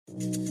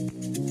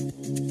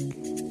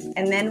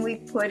And then we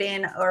put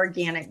in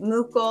organic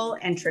mucul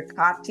and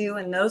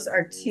tricatu, and those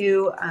are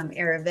two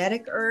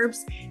Ayurvedic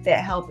herbs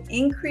that help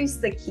increase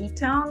the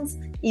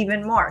ketones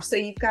even more. So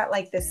you've got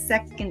like the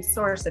second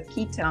source of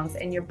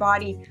ketones, and your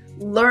body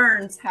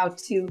learns how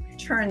to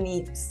turn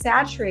the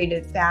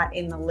saturated fat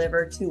in the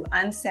liver to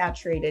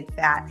unsaturated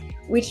fat,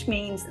 which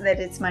means that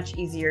it's much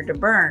easier to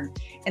burn.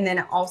 And then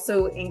it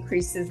also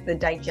increases the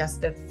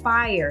digestive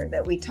fire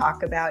that we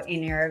talk about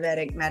in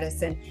Ayurvedic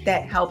medicine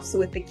that helps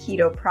with the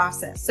keto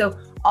process. So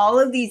all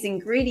of these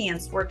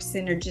ingredients work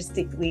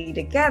synergistically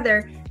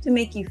together to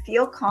make you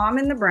feel calm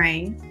in the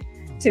brain,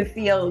 to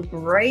feel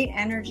great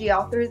energy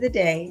all through the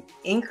day,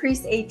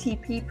 increase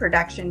ATP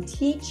production,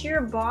 teach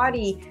your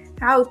body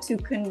how to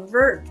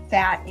convert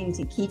fat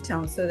into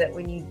ketones so that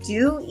when you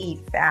do eat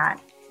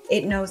fat,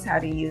 it knows how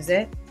to use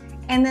it.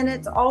 And then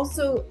it's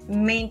also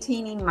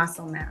maintaining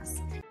muscle mass.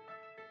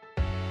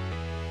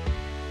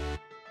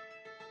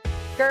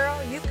 Girl,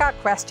 you've got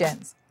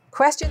questions.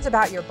 Questions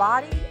about your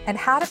body and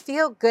how to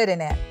feel good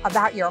in it,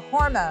 about your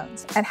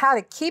hormones and how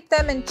to keep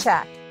them in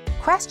check.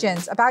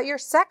 Questions about your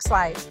sex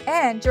life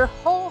and your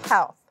whole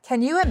health.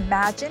 Can you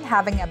imagine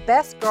having a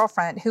best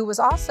girlfriend who was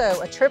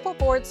also a triple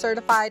board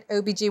certified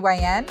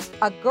OBGYN?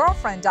 A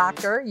girlfriend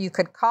doctor you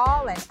could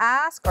call and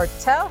ask or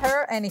tell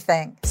her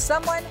anything.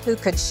 Someone who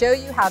could show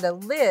you how to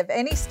live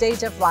any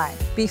stage of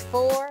life,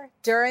 before,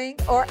 during,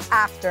 or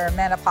after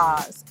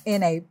menopause,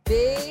 in a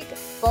big,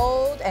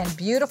 bold, and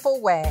beautiful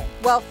way.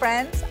 Well,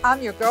 friends,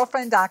 I'm your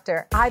girlfriend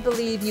doctor. I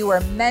believe you are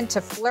meant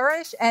to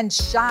flourish and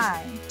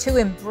shine, to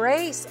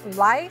embrace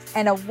life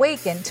and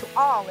awaken to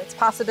all its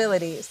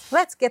possibilities.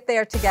 Let's get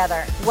there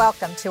together.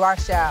 Welcome to our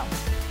show.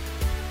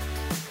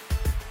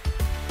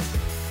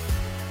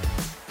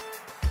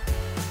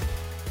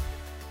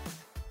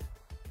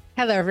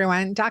 Hello,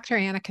 everyone. Dr.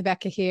 Anna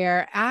Kebeka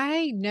here.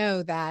 I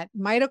know that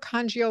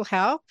mitochondrial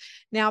health,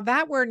 now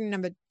that word in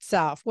of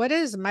itself, what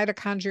does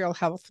mitochondrial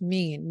health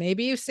mean?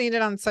 Maybe you've seen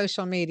it on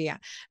social media.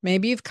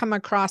 Maybe you've come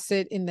across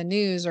it in the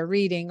news or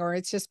reading, or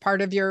it's just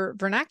part of your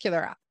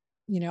vernacular.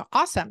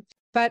 Awesome.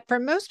 But for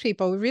most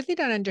people, we really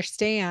don't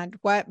understand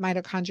what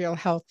mitochondrial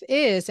health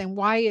is and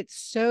why it's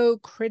so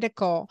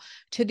critical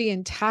to the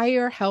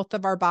entire health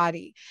of our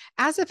body.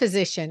 As a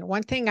physician,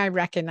 one thing I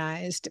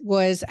recognized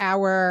was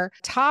our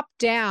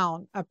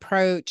top-down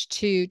approach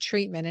to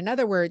treatment. In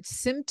other words,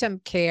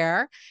 symptom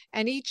care,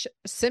 and each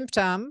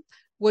symptom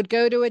would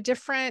go to a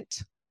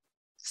different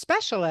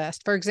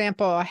specialist. For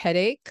example, a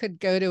headache could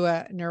go to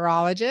a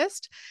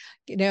neurologist.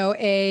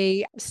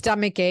 A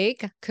stomach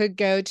ache could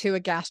go to a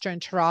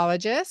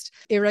gastroenterologist.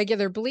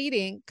 Irregular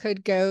bleeding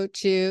could go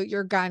to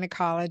your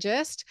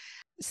gynecologist.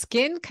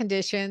 Skin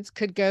conditions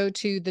could go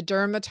to the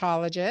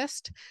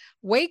dermatologist.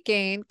 Weight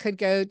gain could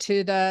go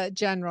to the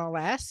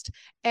generalist.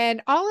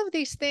 And all of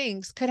these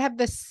things could have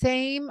the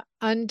same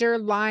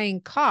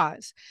underlying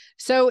cause.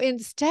 So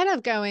instead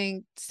of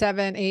going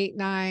 7, 8,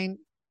 9,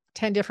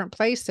 10 different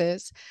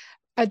places,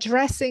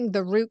 addressing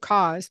the root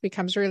cause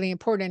becomes really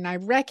important. And I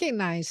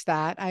recognize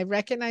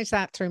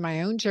that through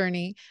my own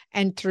journey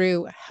and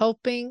through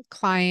helping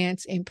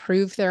clients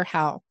improve their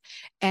health.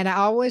 And I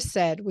always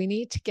said, we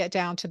need to get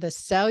down to the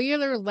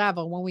cellular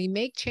level. When we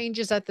make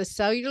changes at the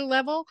cellular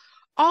level,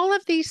 all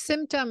of these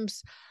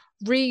symptoms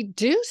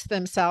reduce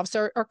themselves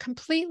or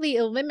completely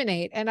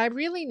eliminate. And I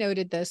really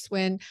noted this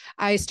when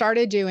I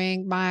started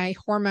doing my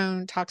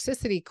hormone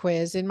toxicity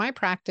quiz in my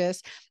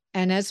practice,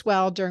 and as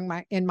well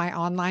in my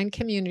online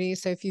community.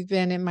 So if you've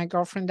been in my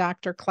Girlfriend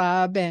Doctor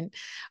Club and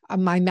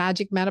my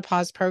Magic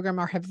Menopause program,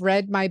 or have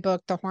read my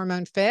book, The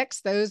Hormone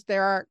Fix,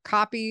 there are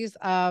copies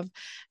of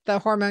the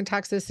hormone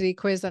toxicity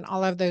quiz in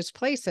all of those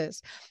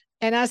places.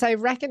 And as I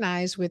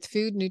recognize with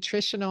food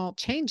nutritional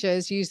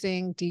changes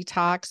using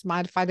detox,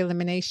 modified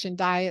elimination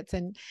diets,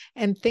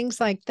 and things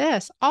like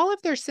this, all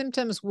of their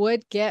symptoms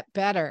would get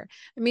better.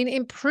 I mean,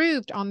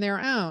 improved on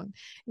their own.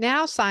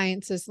 Now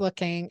science is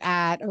looking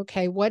at,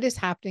 okay, what is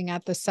happening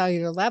at the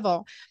cellular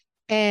level?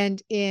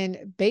 And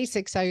in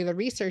basic cellular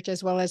research,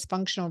 as well as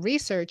functional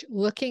research,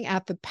 looking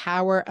at the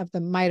power of the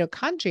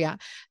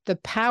mitochondria, the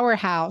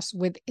powerhouse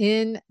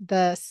within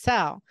the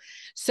cell.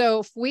 So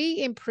if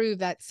we improve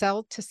that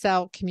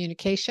cell-to-cell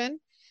communication,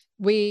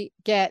 we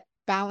get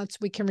balance,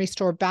 we can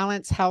restore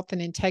balance, health,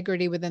 and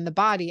integrity within the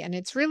body. And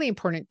it's really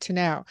important to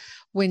know,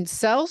 when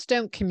cells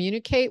don't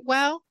communicate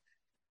well,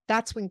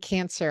 that's when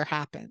cancer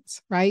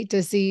happens, right?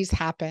 Disease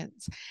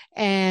happens.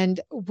 And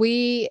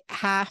we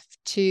have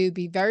to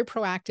be very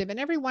proactive. And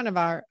every one of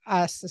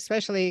us,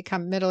 especially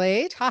come middle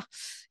age,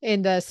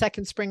 in the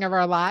second spring of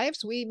our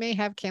lives, we may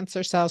have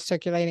cancer cells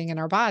circulating in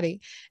our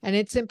body. And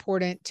it's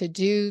important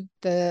to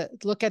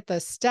look at the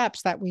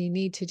steps that we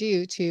need to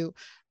do to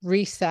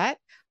reset,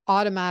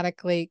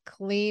 automatically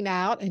clean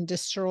out and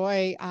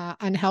destroy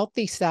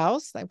unhealthy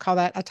cells. I call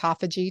that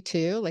autophagy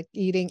too, like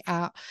eating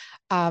out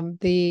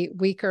the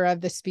weaker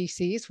of the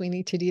species. We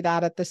need to do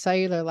that at the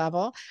cellular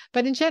level.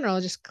 But in general,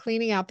 just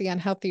cleaning out the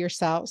unhealthier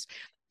cells.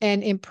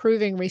 and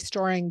improving,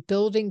 restoring,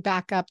 building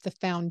back up the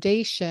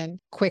foundation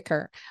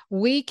quicker.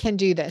 We can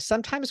do this.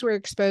 Sometimes we're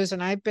exposed,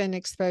 and I've been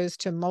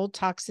exposed to mold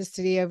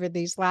toxicity over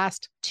these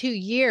last 2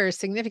 years,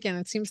 significant.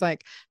 It seems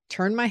like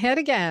turn my head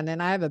again.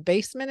 And I have a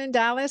basement in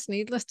Dallas.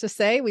 Needless to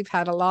say, we've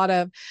had a lot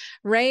of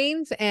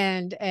rains,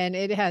 and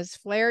it has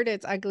flared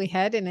its ugly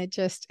head, and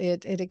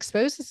it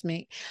exposes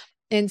me.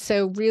 And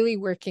so really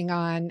working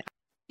on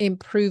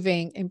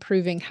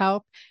improving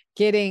health,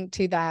 getting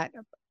to that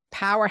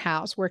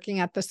powerhouse,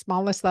 working at the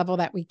smallest level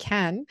that we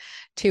can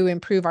to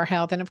improve our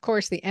health. And of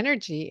course, the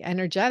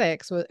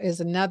energetics is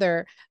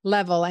another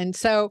level. And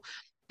so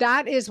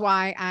that is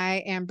why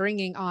I am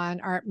bringing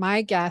on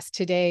my guest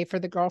today for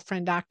the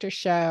Girlfriend Doctor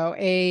Show,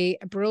 a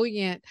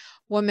brilliant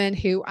woman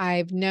who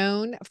I've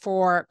known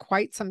for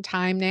quite some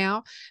time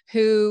now,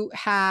 who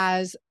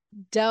has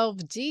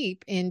delved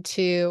deep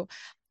into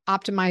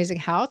optimizing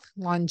health,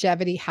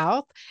 longevity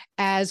health,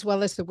 as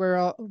well as the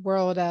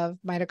world of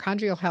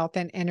mitochondrial health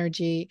and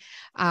energy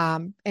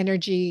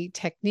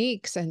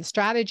techniques and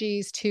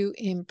strategies to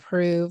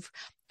improve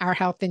our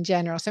health in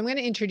general. So I'm going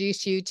to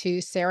introduce you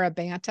to Sara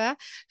Banta,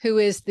 who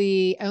is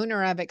the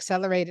owner of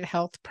Accelerated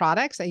Health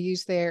Products. I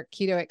use their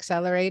Keto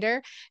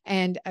Accelerator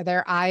and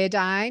their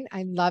iodine.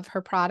 I love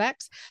her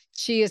products.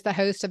 She is the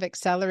host of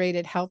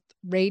Accelerated Health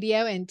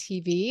Radio and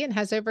TV and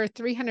has over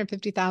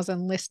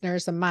 350,000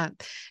 listeners a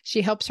month.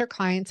 She helps her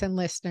clients and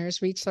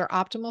listeners reach their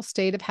optimal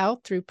state of health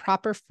through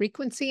proper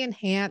frequency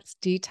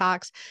enhanced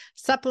detox,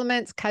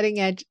 supplements, cutting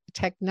edge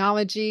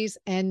technologies,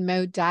 and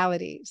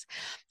modalities.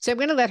 So I'm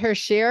going to let her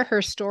share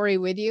her story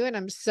with you. And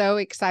I'm so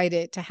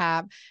excited to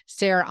have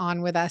Sara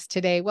on with us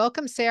today.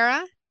 Welcome,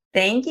 Sara.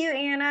 Thank you,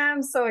 Anna.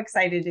 I'm so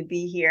excited to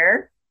be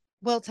here.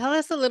 Well, tell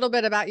us a little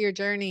bit about your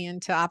journey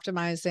into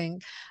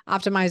optimizing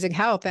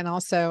health and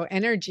also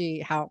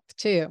energy health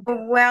too.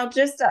 Well,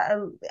 just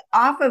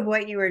off of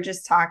what you were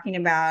just talking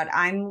about,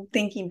 I'm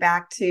thinking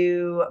back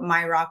to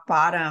my rock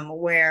bottom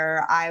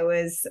where I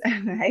was,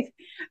 I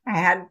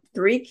had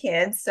 3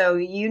 kids. So,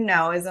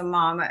 as a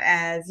mom,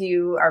 as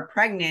you are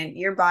pregnant,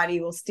 your body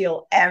will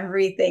steal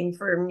everything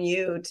from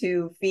you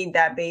to feed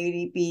that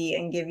baby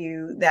and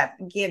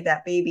give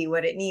that baby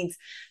what it needs.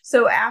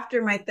 So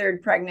after my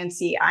 3rd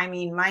pregnancy,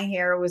 my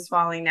hair was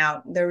falling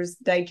out.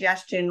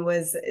 Digestion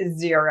was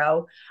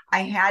 0.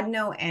 I had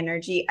no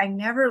energy. I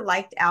never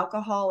liked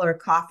alcohol or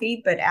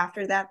coffee, but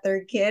after that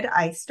 3rd kid,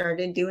 I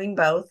started doing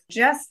both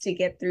just to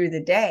get through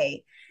the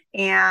day.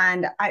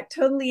 And I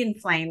totally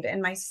inflamed,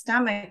 and my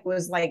stomach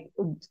was like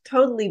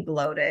totally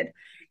bloated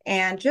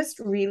and just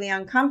really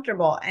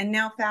uncomfortable. And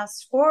now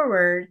fast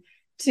forward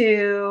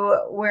to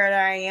where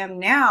I am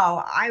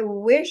now, I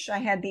wish I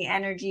had the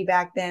energy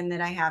back then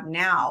that I have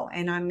now.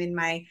 And I'm in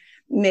my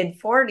mid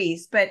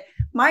 40s, but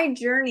my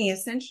journey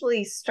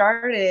essentially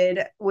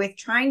started with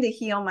trying to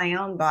heal my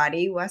own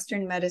body.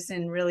 Western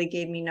medicine really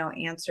gave me no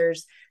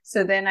answers.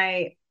 So then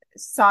I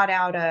sought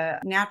out a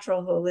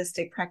natural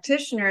holistic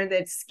practitioner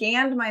that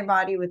scanned my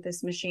body with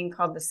this machine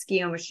called the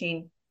Skio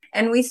machine.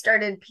 And we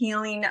started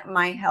peeling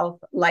my health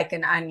like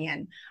an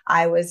onion.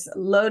 I was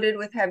loaded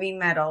with heavy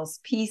metals,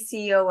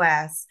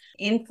 PCOS,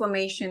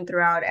 inflammation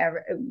throughout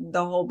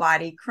the whole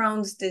body,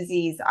 Crohn's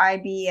disease,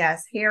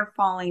 IBS, hair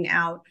falling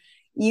out,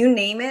 you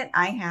name it,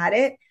 I had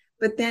it.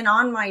 But then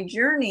on my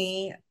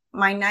journey,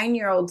 my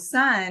 9-year-old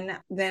son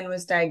then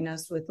was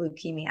diagnosed with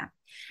leukemia.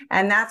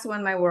 And that's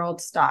when my world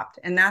stopped.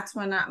 And that's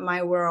when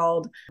my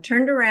world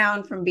turned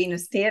around from being a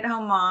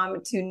stay-at-home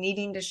mom to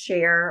needing to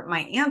share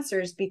my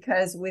answers,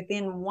 because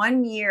within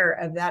 1 year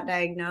of that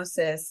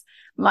diagnosis,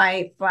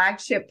 my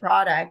flagship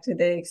product,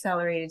 the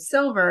Accelerated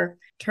Silver,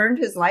 turned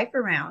his life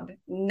around.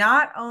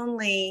 Not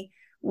only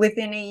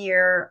within a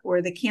year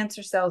were the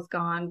cancer cells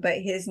gone, but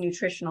his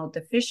nutritional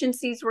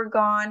deficiencies were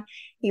gone.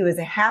 He was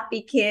a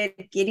happy kid,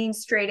 getting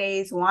straight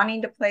A's,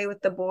 wanting to play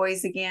with the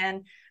boys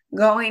again,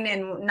 going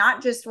and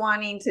not just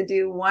wanting to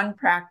do 1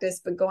 practice,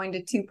 but going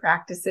to 2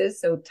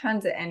 practices. So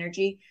tons of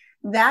energy.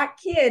 That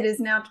kid is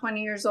now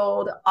 20 years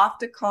old, off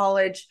to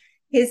college.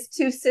 His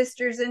 2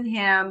 sisters and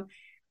him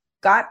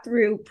got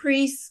through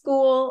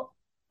preschool,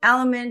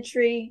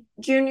 elementary,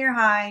 junior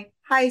high,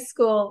 high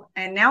school,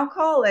 and now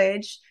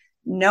college.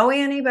 No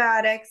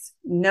antibiotics,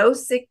 no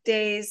sick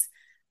days,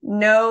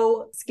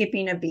 no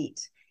skipping a beat.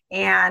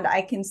 And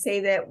I can say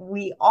that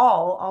we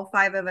all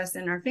 5 of us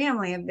in our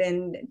family have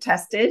been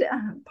tested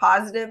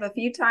positive a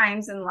few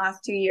times in the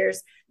last 2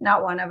 years.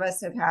 Not one of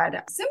us have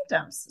had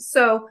symptoms.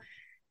 So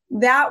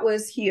that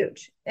was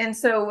huge. And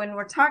so when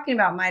we're talking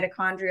about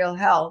mitochondrial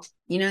health,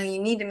 you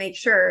need to make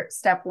sure,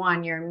 step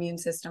 1, your immune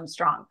system's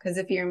strong. Because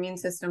if your immune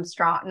system's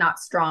not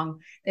strong,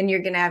 then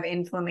you're going to have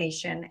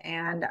inflammation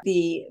and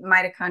the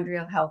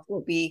mitochondrial health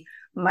will be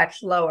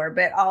much lower.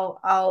 But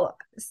I'll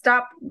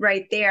stop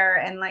right there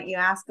and let you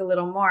ask a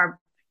little more.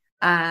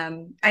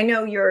 I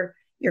know your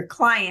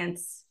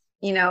clients,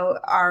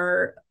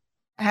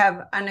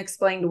 have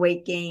unexplained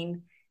weight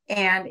gain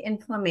and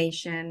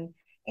inflammation,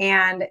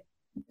 and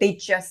they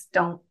just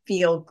don't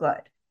feel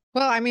good.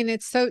 Well, I mean,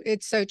 it's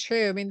so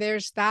true. I mean,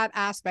 there's that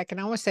aspect.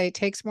 And I always say it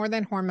takes more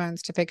than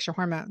hormones to fix your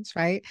hormones,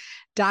 right?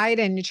 Diet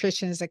and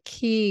nutrition is a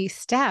key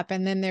step.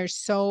 And then there's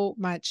so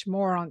much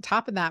more on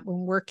top of that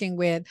when working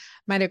with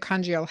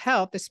mitochondrial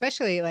health,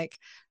 especially like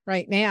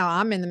right now,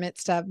 I'm in the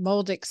midst of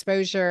mold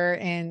exposure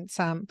and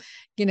some,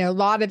 a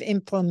lot of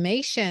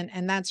inflammation.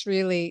 And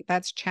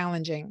that's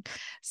challenging.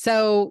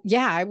 So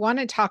yeah, I want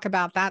to talk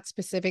about that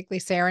specifically,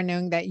 Sarah,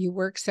 knowing that you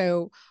work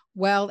so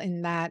well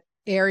in that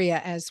area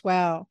as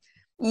well.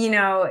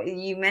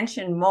 You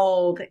mentioned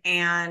mold,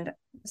 and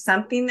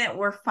something that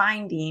we're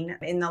finding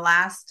in the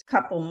last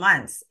couple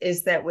months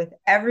is that with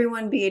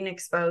everyone being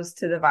exposed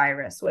to the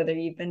virus, whether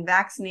you've been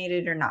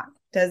vaccinated or not,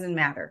 doesn't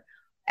matter,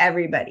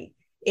 everybody,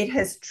 it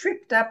has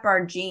tripped up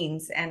our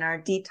genes and our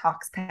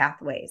detox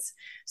pathways.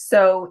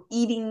 So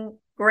eating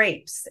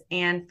grapes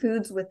and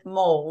foods with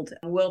mold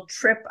will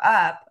trip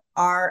up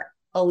our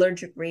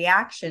allergic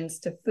reactions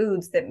to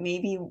foods that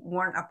maybe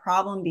weren't a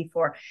problem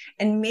before.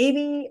 And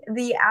maybe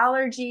the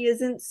allergy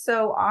isn't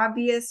so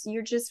obvious.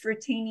 You're just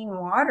retaining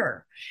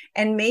water.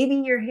 And maybe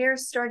your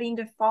hair's starting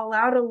to fall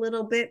out a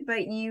little bit,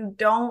 but you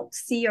don't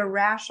see a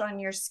rash on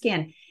your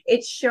skin.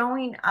 It's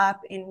showing up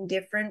in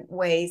different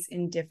ways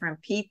in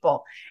different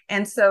people.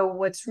 And so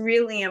what's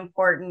really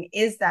important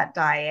is that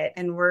diet.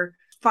 And we're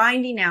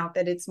finding out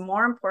that it's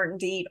more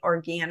important to eat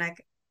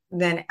organic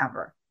than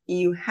ever.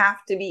 You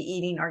have to be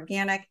eating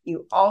organic.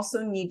 You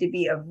also need to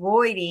be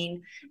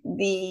avoiding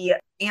the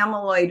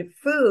amyloid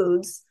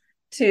foods,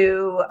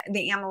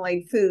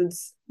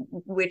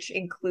 which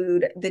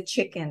include the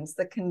chickens,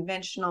 the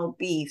conventional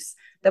beefs,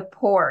 the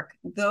pork.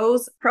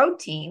 Those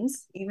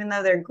proteins, even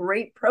though they're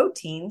great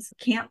proteins,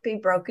 can't be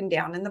broken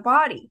down in the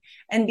body.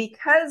 And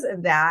because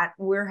of that,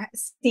 we're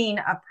seeing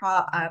a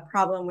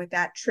problem with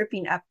that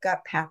tripping up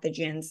gut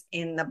pathogens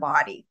in the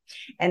body.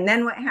 And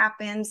then what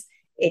happens?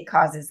 It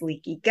causes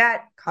leaky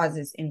gut,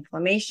 causes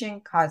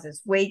inflammation,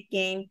 causes weight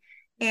gain,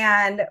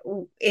 and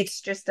it's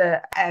just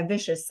a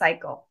vicious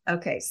cycle.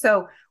 Okay,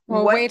 so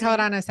well, wait, hold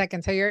on a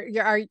second. So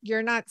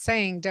you're not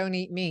saying don't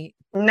eat meat?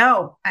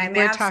 No, I'm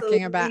We're absolutely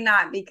talking about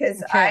not,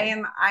 because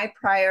okay. I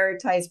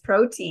prioritize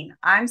protein.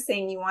 I'm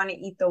saying you want to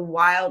eat the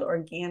wild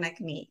organic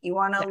meat. You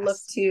want to look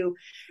to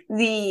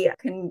the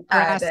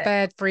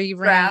grass-fed, free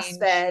range,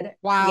 grass-fed,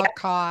 wild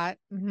caught.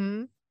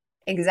 Mm-hmm.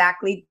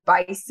 Exactly.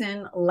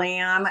 Bison,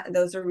 lamb,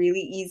 those are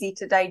really easy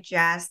to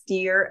digest.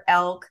 Deer,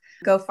 elk.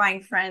 Go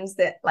find friends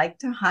that like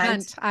to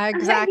hunt.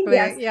 Exactly.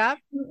 Yes. Yeah.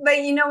 But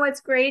you know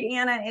what's great,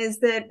 Anna, is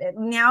that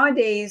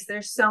nowadays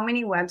there's so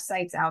many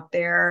websites out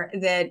there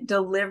that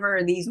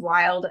deliver these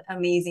wild,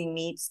 amazing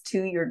meats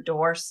to your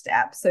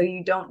doorstep. So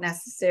you don't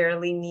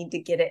necessarily need to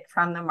get it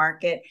from the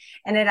market.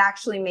 And it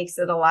actually makes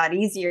it a lot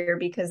easier,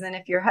 because then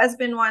if your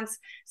husband wants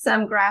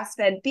some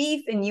grass-fed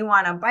beef and you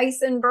want a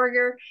bison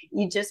burger,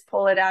 you just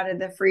pull it out of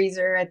the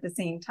freezer at the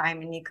same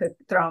time and you could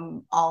throw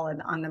them all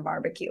on the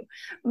barbecue.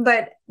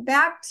 But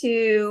back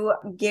to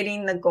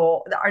getting the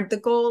goal. The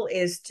goal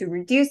is to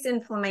reduce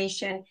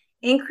inflammation,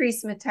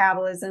 increase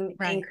metabolism,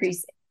 right.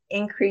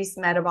 increase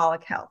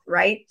metabolic health,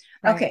 right?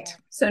 Okay.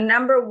 So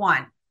number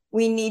one,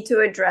 we need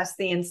to address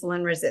the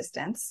insulin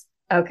resistance.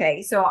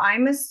 Okay. So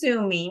I'm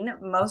assuming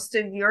most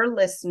of your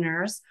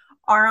listeners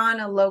are on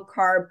a low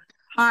carb,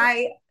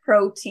 high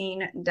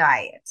protein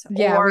diet.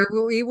 Yeah,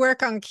 we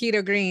work on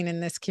keto green in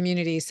this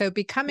community. So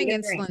becoming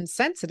insulin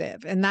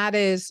sensitive, and that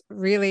is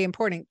really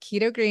important.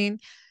 Keto green,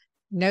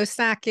 no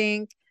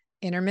snacking,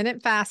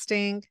 intermittent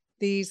fasting,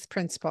 these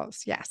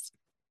principles. Yes.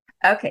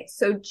 Okay.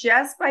 So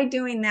just by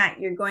doing that,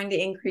 you're going to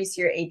increase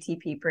your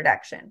ATP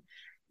production.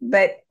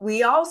 But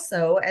we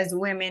also, as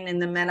women in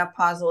the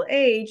menopausal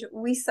age,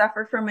 we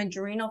suffer from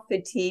adrenal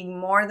fatigue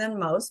more than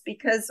most,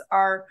 because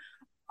our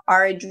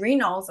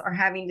adrenals are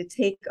having to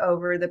take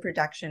over the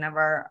production of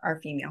our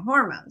female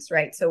hormones,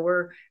 right? So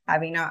we're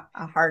having a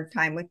hard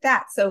time with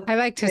that. So I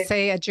like to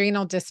say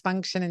adrenal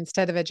dysfunction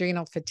instead of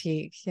adrenal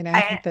fatigue,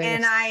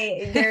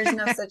 there's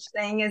no such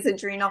thing as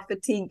adrenal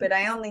fatigue, but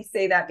I only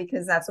say that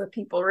because that's what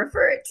people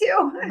refer it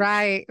to.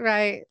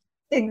 Right.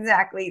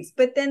 Exactly.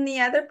 But then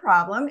the other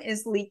problem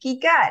is leaky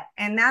gut.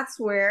 And that's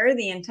where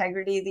the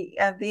integrity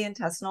of the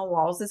intestinal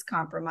walls is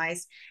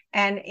compromised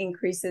and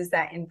increases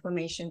that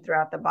inflammation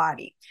throughout the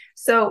body.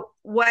 So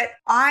what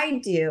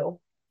I do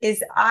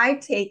is I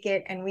take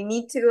it, and we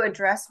need to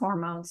address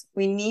hormones.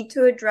 We need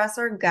to address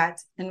our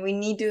gut, and we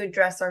need to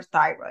address our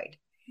thyroid.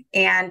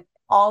 And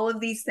all of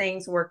these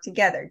things work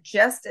together.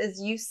 Just as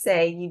you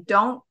say, you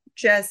don't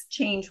just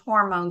change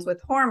hormones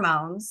with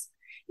hormones.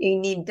 You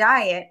need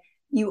diet.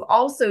 You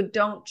also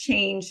don't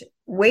change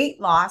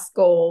weight loss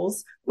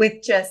goals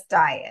with just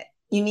diet.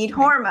 You need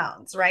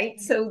hormones, right?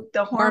 So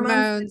the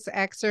hormones,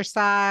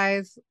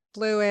 exercise,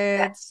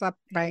 fluids,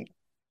 right?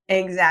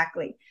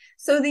 Exactly.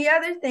 So the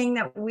other thing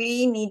that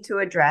we need to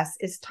address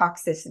is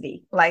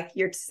toxicity. Like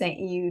you're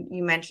saying,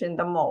 you mentioned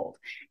the mold,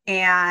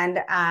 and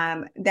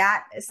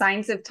that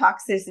signs of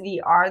toxicity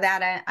are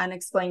that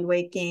unexplained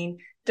weight gain,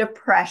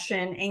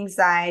 depression,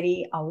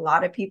 anxiety. A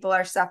lot of people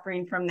are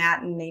suffering from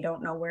that, and they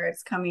don't know where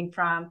it's coming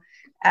from.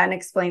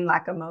 Unexplained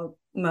lack of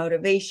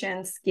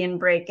motivation, skin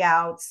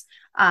breakouts,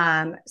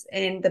 and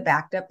the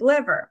backed up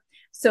liver.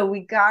 So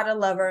we got to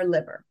love our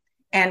liver.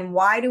 And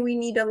why do we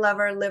need to love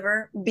our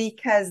liver?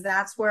 Because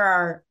that's where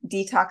our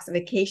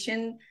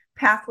detoxification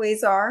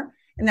pathways are.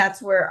 And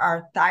that's where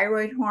our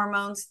thyroid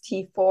hormones,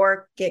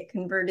 T4, get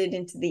converted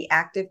into the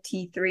active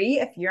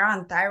T3. If you're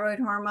on thyroid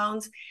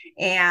hormones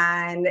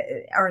and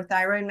or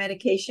thyroid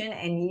medication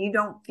and you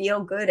don't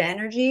feel good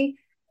energy,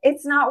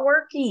 it's not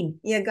working.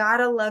 You got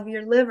to love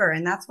your liver.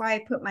 And that's why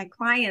I put my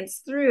clients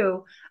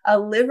through a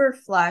liver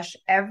flush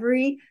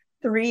every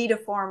 3 to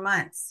 4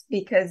 months,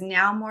 because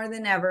now more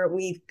than ever,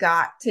 we've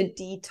got to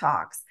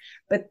detox.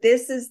 But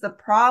this is the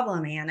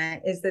problem, Anna,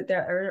 is that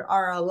there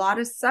are a lot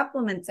of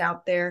supplements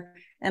out there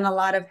and a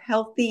lot of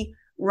healthy,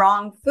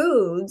 wrong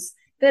foods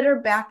that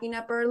are backing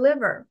up our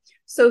liver.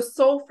 So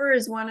sulfur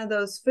is one of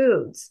those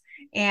foods.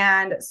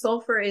 And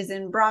sulfur is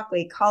in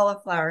broccoli,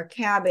 cauliflower,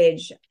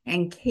 cabbage,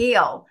 and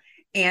kale,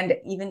 and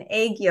even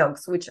egg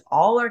yolks, which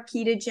all are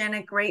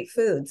ketogenic great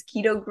foods,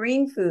 keto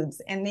green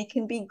foods, and they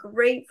can be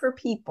great for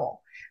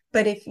people.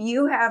 But if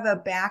you have a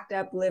backed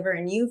up liver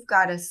and you've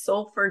got a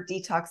sulfur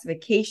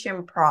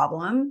detoxification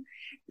problem,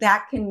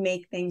 that can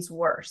make things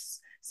worse.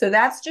 So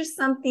that's just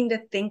something to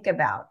think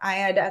about. I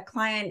had a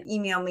client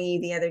email me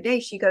the other day.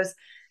 She goes,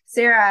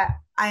 Sara,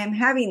 I am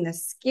having the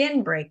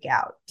skin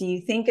breakout. Do you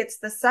think it's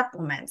the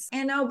supplements?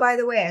 And oh, by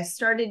the way, I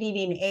started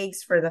eating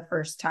eggs for the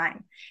first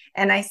time.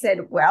 And I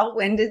said, well,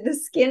 when did the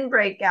skin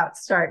breakout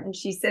start? And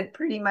she said,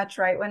 pretty much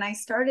right when I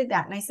started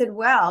that. And I said,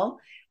 well,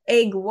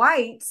 egg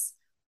whites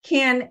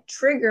can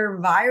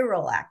trigger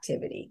viral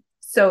activity.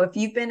 So if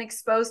you've been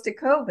exposed to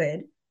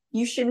COVID,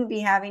 you shouldn't be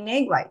having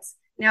egg whites.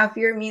 Now, if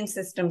your immune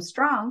system's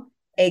strong,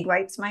 egg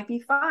whites might be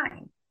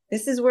fine.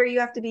 This is where you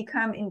have to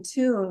become in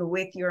tune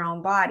with your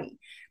own body.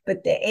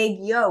 But the egg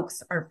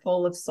yolks are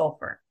full of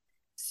sulfur.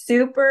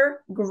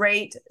 Super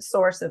great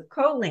source of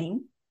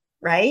choline,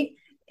 right?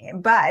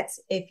 But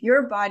if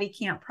your body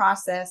can't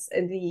process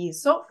the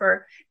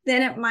sulfur,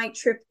 then it might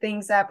trip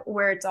things up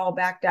where it's all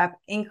backed up,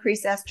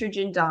 increase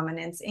estrogen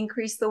dominance,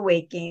 increase the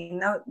weight gain,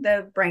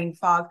 the brain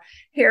fog,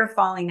 hair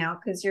falling out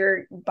because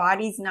your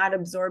body's not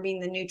absorbing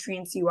the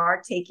nutrients you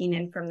are taking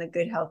in from the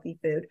good, healthy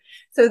food.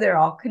 So they're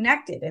all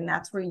connected. And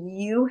that's where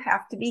you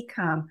have to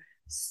become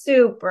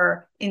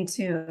super in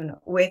tune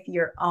with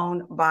your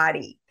own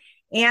body.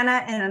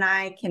 Anna and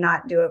I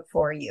cannot do it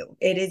for you.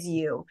 It is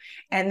you.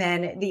 And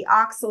then the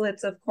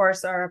oxalates, of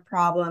course, are a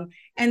problem.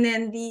 And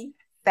then the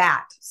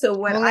fat. So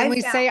what when we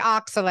say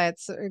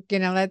oxalates,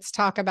 let's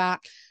talk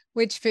about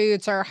which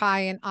foods are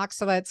high in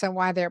oxalates and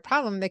why they're a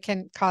problem. They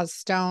can cause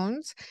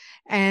stones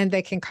and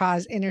they can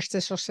cause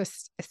interstitial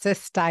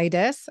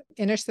cystitis.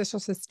 Interstitial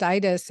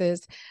cystitis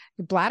is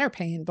bladder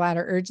pain,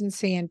 bladder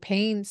urgency, and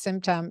pain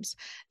symptoms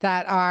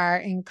that are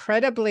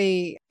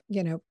incredibly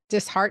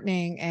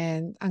disheartening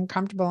and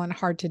uncomfortable and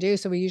hard to do.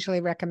 So we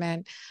usually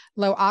recommend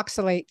low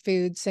oxalate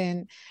foods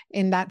in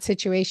that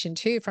situation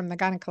too, from the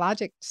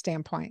gynecologic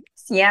standpoint.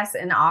 Yes.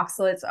 And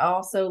oxalates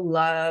also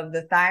love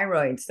the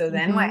thyroid. So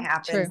then what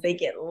happens? True. They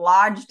get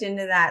lodged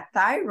into that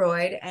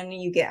thyroid and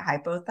you get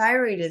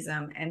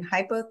hypothyroidism, and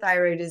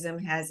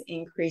hypothyroidism has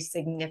increased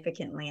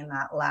significantly in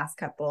that last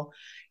couple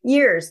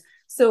years.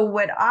 So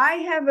what I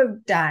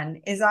have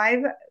done is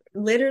I've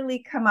literally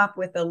come up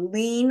with a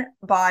lean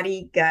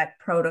body gut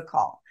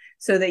protocol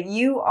so that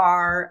you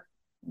are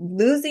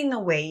losing the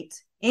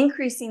weight,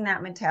 increasing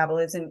that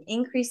metabolism,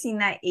 increasing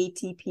that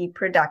ATP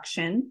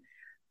production,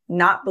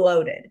 not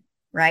bloated,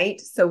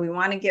 right? So we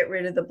want to get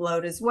rid of the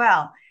bloat as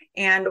well.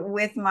 And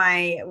with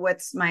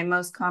what's my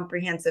most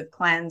comprehensive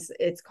cleanse,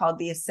 it's called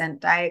the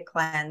Ascent Diet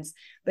Cleanse,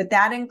 but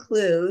that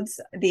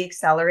includes the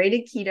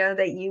accelerated keto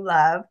that you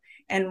love.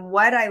 And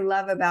what I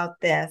love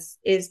about this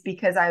is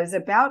because I was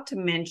about to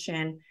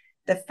mention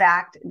the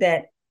fact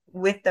that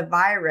with the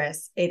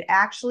virus, it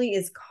actually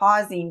is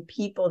causing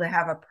people to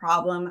have a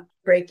problem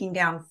breaking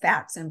down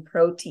fats and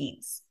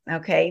proteins.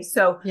 Okay.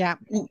 So yeah,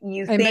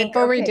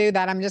 before we do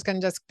that, I'm just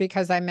going to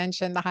because I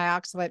mentioned the high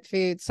oxalate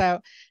food. So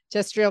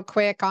just real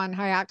quick on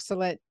high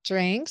oxalate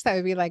drinks, that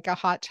would be like a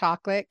hot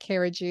chocolate,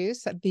 carrot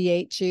juice, a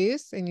V8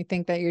 juice. And you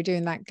think that you're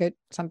doing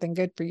something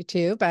good for you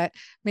too. But I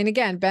mean,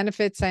 again,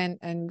 benefits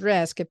and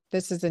risk. If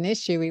this is an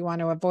issue, we want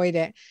to avoid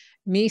it.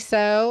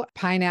 Miso,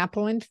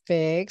 pineapple, and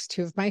figs,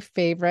 two of my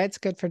favorites,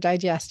 good for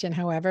digestion,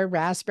 however,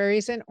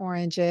 raspberries and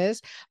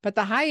oranges, but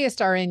the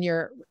highest are in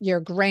your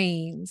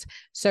grains.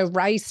 So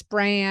rice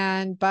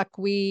bran,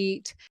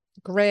 buckwheat,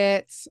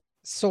 grits,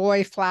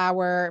 soy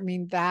flour. I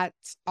mean,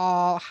 that's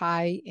all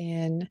high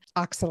in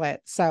oxalates.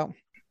 So,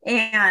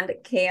 and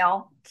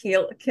kale,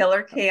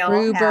 killer kale,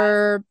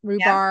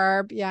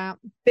 rhubarb, yeah.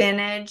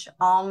 Spinach,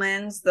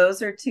 almonds,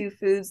 those are two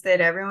foods that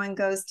everyone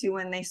goes to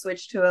when they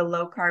switch to a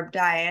low carb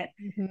diet.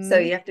 Mm-hmm. So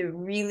you have to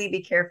really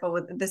be careful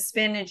with the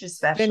spinach,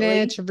 especially.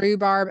 Spinach,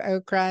 rhubarb,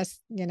 okra,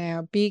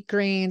 beet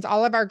greens,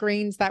 all of our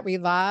greens that we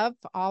love,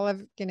 all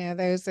of,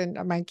 those in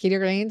my keto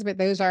greens, but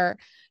those are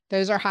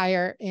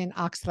higher in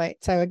oxalate.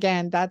 So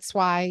again, that's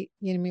why,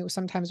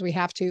 sometimes we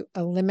have to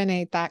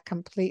eliminate that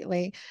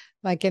completely,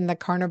 like in the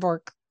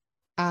carnivore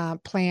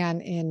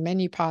plan in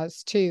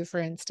menopause too, for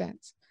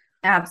instance.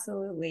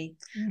 Absolutely.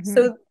 Mm-hmm.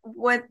 So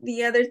what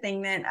the other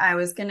thing that I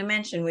was going to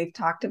mention, we've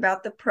talked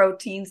about the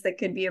proteins that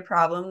could be a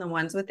problem, the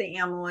ones with the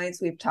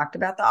amyloids, we've talked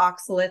about the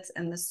oxalates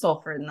and the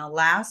sulfur. And the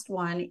last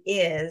one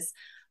is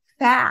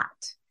fat.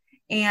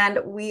 And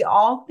we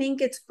all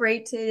think it's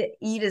great to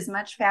eat as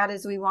much fat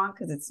as we want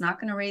because it's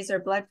not going to raise our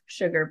blood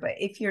sugar. But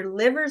if your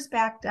liver's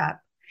backed up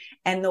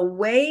and the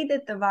way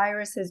that the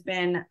virus has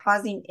been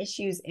causing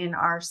issues in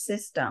our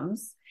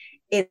systems,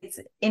 it's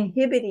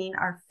inhibiting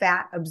our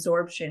fat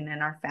absorption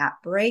and our fat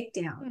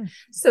breakdown.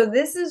 So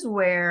this is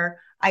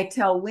where I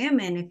tell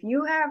women, if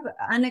you have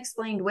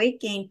unexplained weight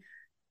gain,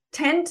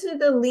 tend to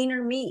the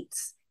leaner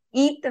meats.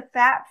 Eat the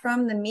fat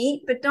from the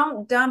meat, but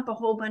don't dump a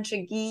whole bunch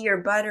of ghee or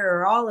butter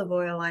or olive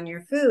oil on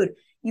your food.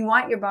 You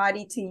want your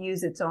body to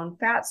use its own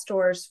fat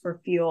stores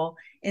for fuel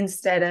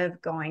instead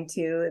of going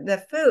to the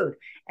food.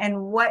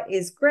 And what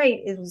is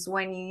great is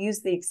when you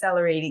use the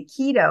accelerated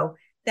keto,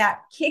 that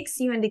kicks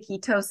you into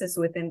ketosis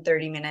within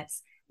 30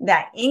 minutes.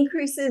 That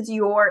increases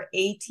your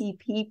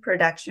ATP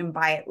production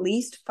by at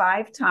least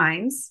 5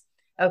 times.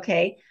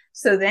 Okay.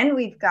 So then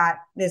we've got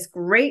this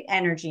great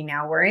energy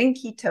now. We're in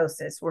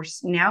ketosis. We're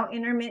now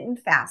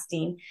intermittent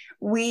fasting.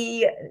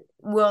 We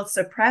will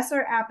suppress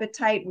our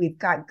appetite. We've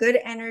got good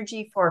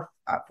energy for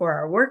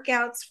our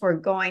workouts, for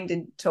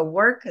going to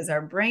work because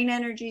our brain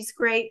energy is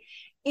great.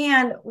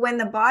 And when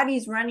the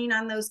body's running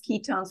on those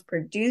ketones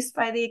produced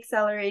by the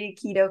accelerated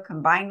keto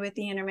combined with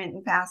the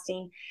intermittent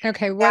fasting.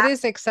 Okay, what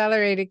is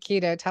accelerated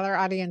keto? Tell our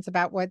audience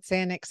about what's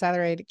in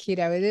accelerated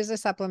keto. It is a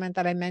supplement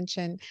that I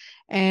mentioned,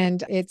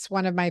 and it's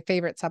one of my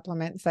favorite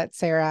supplements that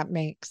Sara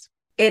makes.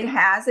 It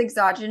has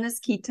exogenous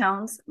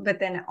ketones, but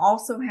then it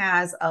also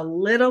has a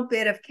little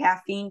bit of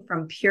caffeine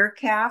from pure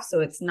calf.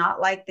 So it's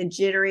not like the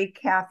jittery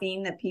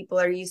caffeine that people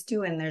are used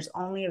to, and there's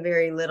only a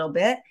very little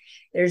bit.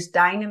 There's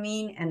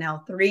dynamine and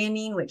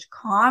L-theanine, which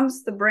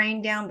calms the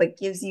brain down, but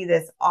gives you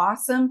this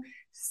awesome,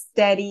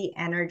 steady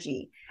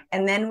energy.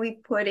 And then we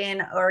put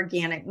in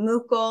organic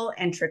mucol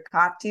and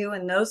tricatu,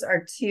 and those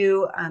are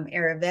 2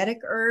 Ayurvedic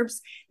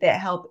herbs that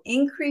help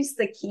increase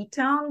the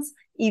ketones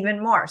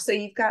even more. So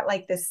you've got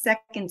like the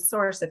second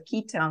source of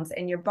ketones,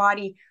 and your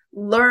body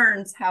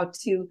learns how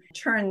to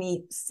turn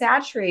the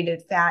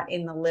saturated fat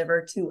in the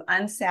liver to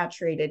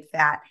unsaturated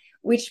fat,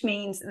 which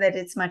means that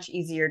it's much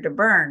easier to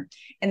burn.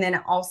 And then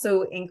it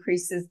also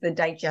increases the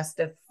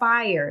digestive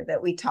fire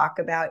that we talk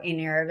about in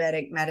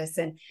Ayurvedic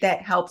medicine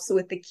that helps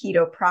with the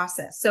keto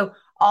process. So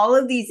all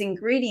of these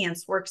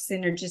ingredients work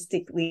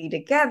synergistically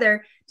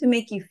together to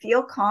make you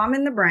feel calm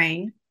in the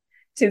brain,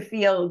 to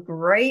feel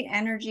great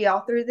energy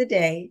all through the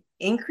day,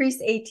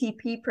 increase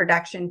ATP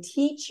production,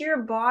 teach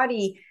your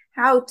body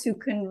how to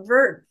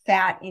convert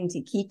fat into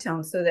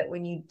ketones so that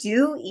when you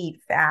do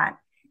eat fat,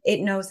 it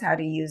knows how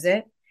to use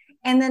it.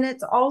 And then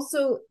it's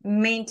also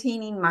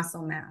maintaining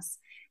muscle mass.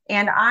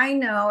 And I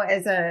know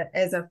as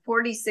a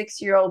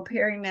 46-year-old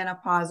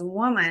perimenopause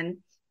woman,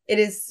 it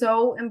is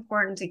so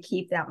important to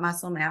keep that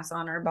muscle mass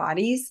on our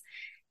bodies.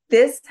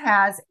 This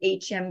has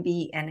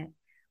HMB in it.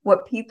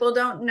 What people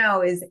don't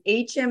know is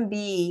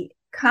HMB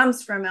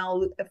comes from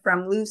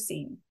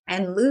leucine,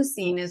 and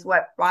leucine is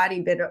what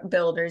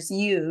bodybuilders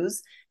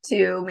use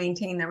to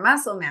maintain their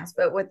muscle mass.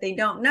 But what they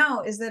don't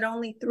know is that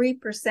only 3%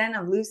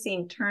 of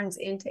leucine turns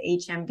into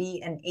HMB,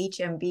 and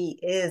HMB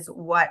is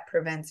what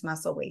prevents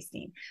muscle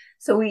wasting.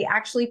 So we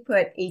actually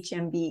put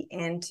HMB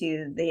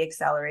into the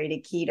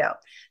accelerated keto.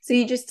 So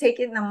you just take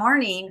it in the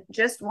morning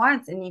just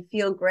once and you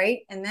feel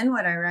great. And then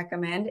what I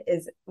recommend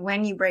is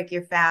when you break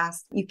your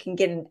fast, you can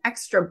get an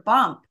extra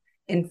bump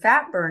in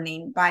fat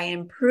burning by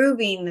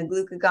improving the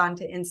glucagon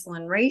to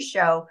insulin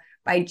ratio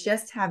by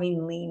just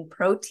having lean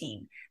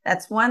protein.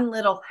 That's one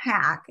little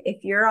hack.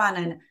 If you're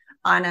on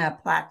a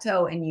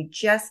plateau and you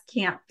just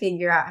can't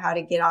figure out how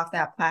to get off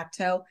that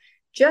plateau,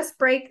 just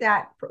break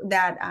that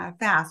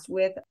fast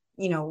with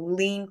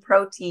lean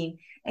protein,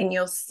 and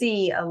you'll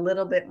see a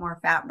little bit more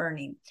fat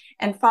burning.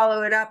 And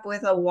follow it up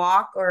with a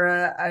walk or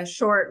a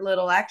short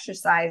little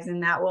exercise,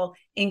 and that will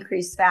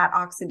increase fat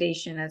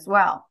oxidation as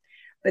well.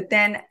 But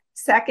then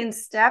second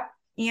step,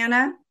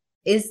 Anna,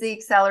 is the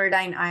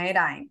acceleradine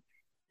iodine.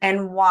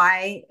 And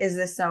why is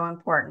this so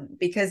important?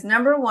 Because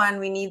number one,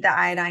 we need the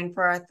iodine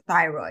for our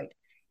thyroid.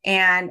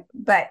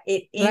 But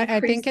I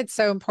think it's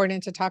so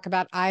important to talk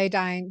about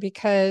iodine,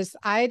 because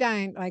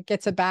iodine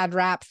gets a bad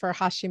rap for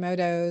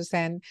Hashimoto's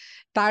and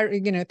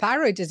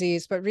thyroid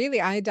disease, but really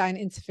iodine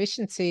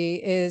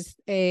insufficiency is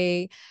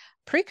a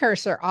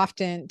precursor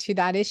often to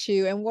that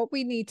issue. And what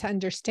we need to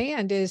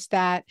understand is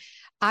that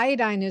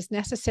iodine is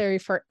necessary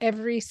for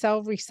every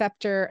cell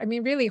receptor. I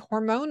mean, really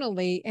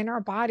hormonally in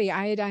our body,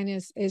 iodine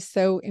is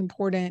so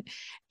important,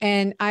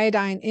 and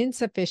iodine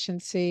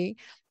insufficiency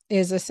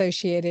is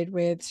associated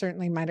with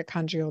certainly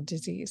mitochondrial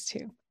disease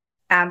too.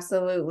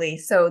 Absolutely.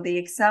 So the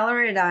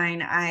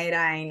acceleradine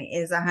iodine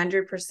is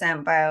 100%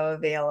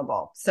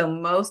 bioavailable. So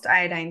most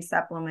iodine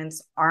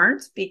supplements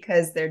aren't,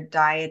 because they're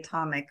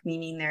diatomic,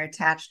 meaning they're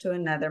attached to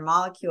another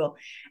molecule.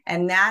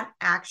 And that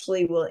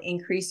actually will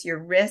increase your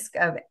risk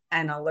of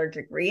an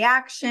allergic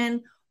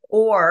reaction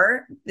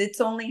or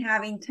it's only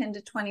having 10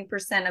 to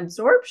 20%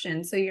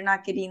 absorption. So you're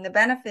not getting the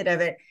benefit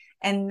of it.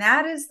 And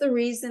that is the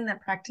reason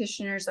that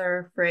practitioners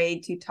are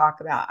afraid to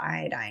talk about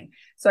iodine.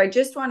 So I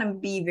just want to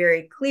be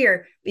very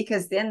clear,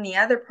 because then the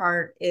other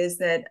part is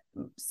that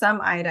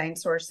some iodine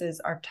sources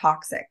are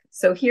toxic.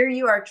 So here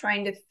you are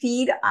trying to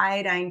feed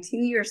iodine to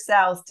your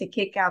cells to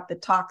kick out the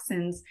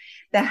toxins,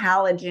 the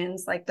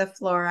halogens like the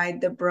fluoride,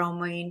 the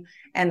bromine,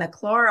 and the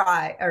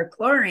chloride or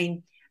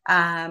chlorine.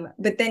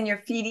 But then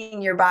you're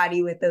feeding your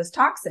body with those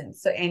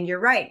toxins. So, and you're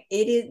right,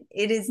 it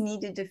is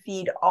needed to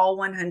feed all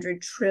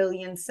 100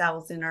 trillion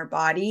cells in our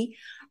body.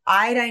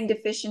 Iodine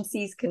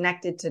deficiency is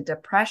connected to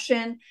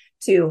depression,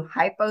 to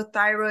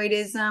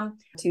hypothyroidism,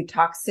 to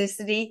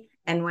toxicity.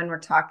 And when we're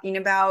talking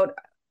about,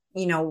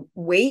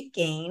 weight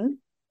gain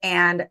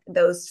and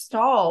those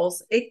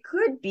stalls, it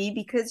could be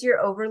because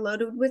you're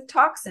overloaded with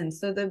toxins.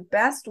 So the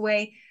best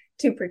way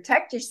to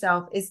protect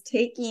yourself is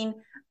taking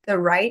the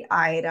right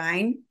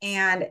iodine,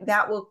 and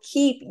that will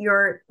keep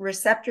your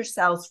receptor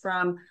cells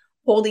from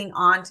holding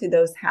on to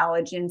those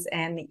halogens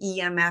and the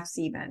EMFs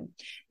even.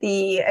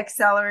 The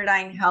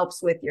acceleradine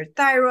helps with your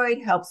thyroid,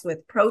 helps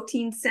with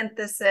protein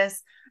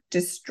synthesis,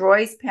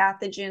 destroys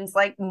pathogens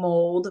like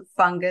mold,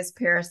 fungus,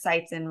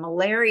 parasites, and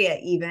malaria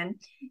even,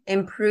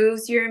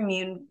 improves your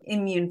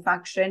immune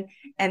function.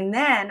 And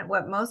then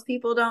what most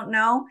people don't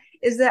know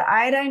is that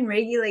iodine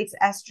regulates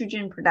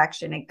estrogen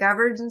production. It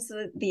governs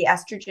the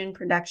estrogen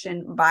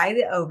production by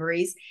the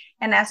ovaries,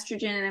 and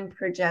estrogen and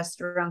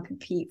progesterone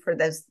compete for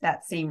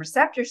that same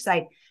receptor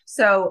site.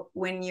 So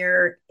when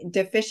you're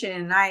deficient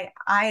in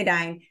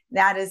iodine,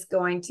 that is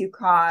going to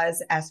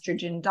cause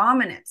estrogen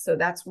dominance. So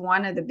that's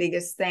one of the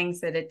biggest things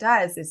that it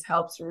does, is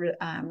helps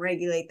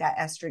regulate that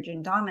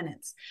estrogen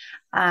dominance.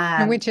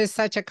 Which is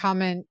such a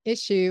common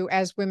issue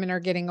as women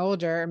are getting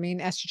older. I mean,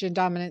 estrogen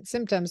dominant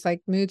symptoms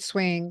like mood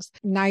swings,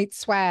 night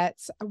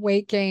sweats,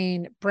 weight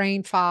gain,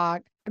 brain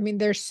fog. I mean,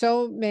 there's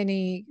so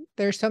many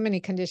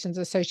conditions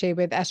associated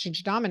with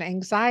estrogen dominant,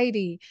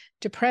 anxiety,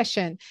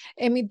 depression.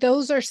 I mean,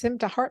 those are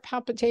symptoms, heart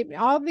palpitation,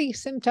 all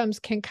these symptoms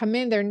can come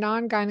in. They're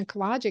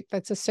non-gynecologic,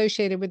 that's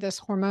associated with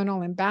this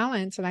hormonal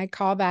imbalance. And I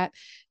call that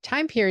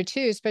time period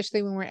too,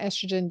 especially when we're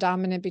estrogen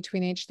dominant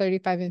between age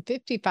 35 and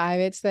 55.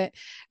 It's that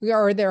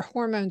their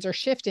hormones are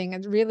shifting,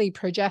 and really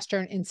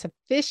progesterone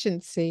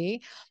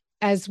insufficiency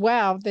as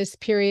well, this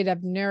period of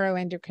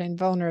neuroendocrine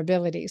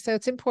vulnerability. So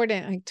it's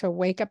important to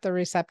wake up the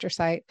receptor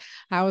site.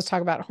 I always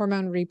talk about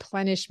hormone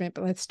replenishment,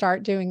 but let's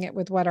start doing it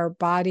with what our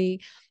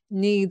body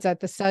needs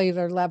at the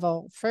cellular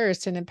level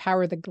first, and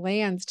empower the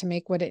glands to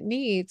make what it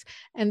needs,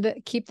 and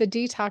keep the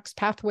detox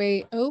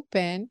pathway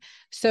open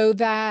so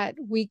that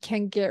we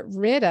can get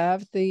rid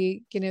of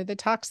the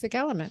toxic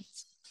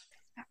elements.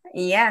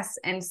 Yes.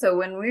 And so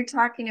when we're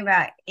talking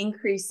about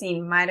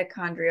increasing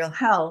mitochondrial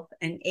health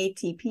and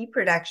ATP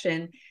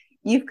production,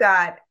 you've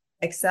got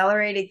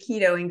accelerated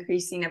keto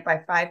increasing it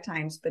by 5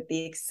 times, but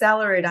the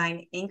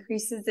acceleradine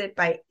increases it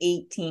by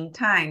 18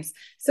 times.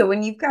 So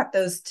when you've got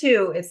those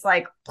two, it's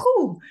like,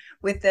 pooh,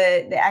 with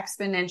the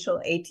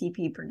exponential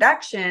ATP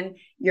production,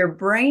 your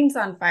brain's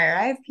on fire.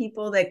 I have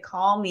people that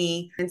call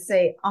me and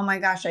say, oh my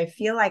gosh, I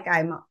feel like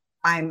I'm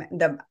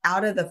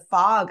out of the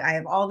fog. I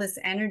have all this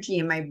energy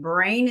and my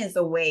brain is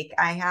awake.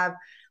 I have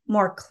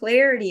more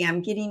clarity.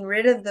 I'm getting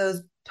rid of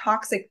those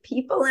toxic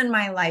people in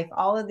my life.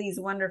 All of these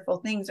wonderful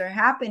things are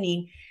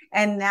happening,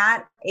 and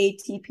that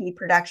ATP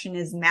production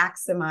is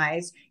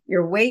maximized.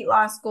 Your weight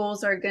loss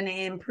goals are going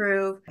to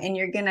improve, and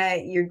you're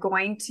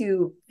going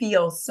to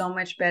feel so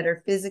much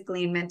better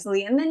physically and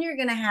mentally. And then you're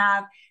going to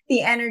have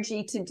the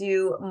energy to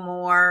do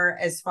more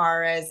as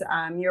far as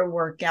your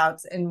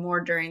workouts and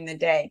more during the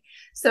day.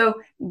 So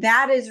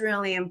that is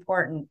really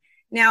important.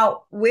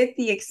 Now, with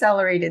the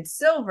accelerated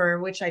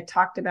silver, which I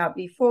talked about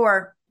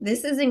before,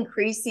 this is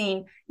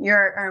improving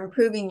your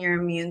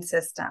immune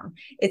system.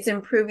 It's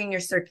improving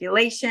your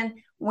circulation.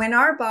 When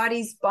our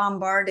body's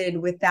bombarded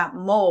with that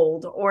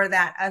mold or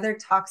that other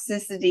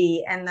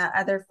toxicity and the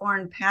other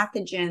foreign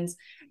pathogens,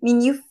 I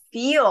mean, you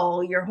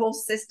feel your whole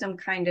system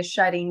kind of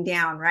shutting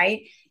down,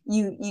 right?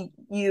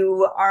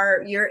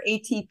 Your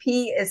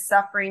ATP is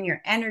suffering,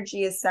 your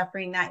energy is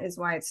suffering. That is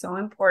why it's so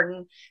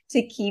important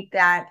to keep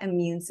that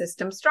immune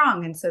system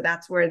strong. And so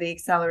that's where the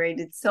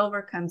accelerated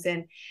silver comes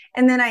in.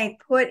 And then I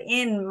put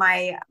in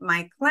my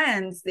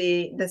cleanse,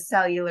 the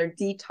cellular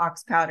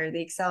detox powder,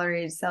 the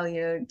accelerated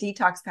cellular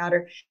detox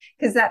powder,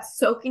 because that's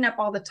soaking up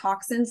all the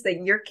toxins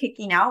that you're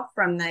kicking out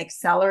from the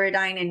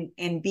acceleradine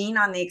and being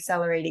on the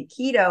accelerated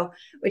keto,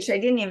 which I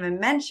didn't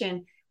even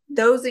mention.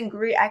 Those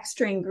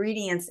extra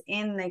ingredients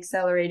in the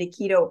accelerated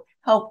keto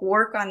help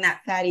work on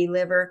that fatty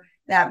liver,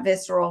 that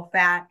visceral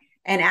fat,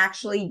 and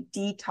actually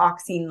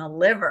detoxing the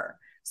liver.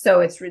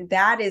 So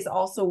that is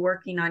also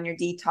working on your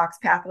detox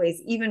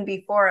pathways even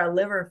before a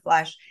liver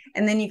flush.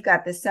 And then you've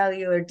got the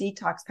cellular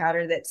detox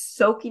powder that's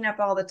soaking up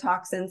all the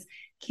toxins,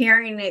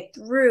 carrying it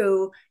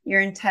through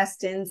your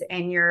intestines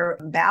and your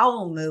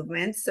bowel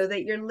movements so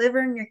that your liver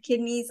and your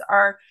kidneys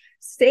are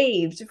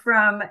saved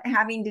from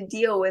having to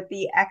deal with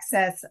the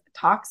excess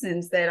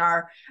toxins that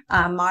our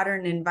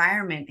modern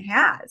environment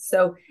has.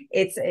 So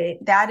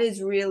that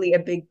is really a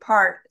big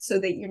part, so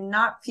that you're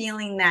not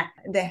feeling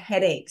the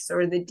headaches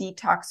or the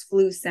detox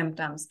flu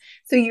symptoms.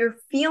 So you're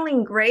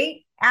feeling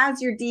great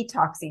as you're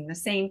detoxing the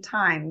same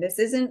time. This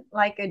isn't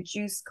like a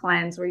juice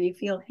cleanse where you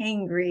feel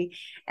hangry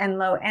and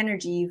low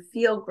energy. You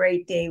feel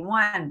great day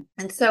one.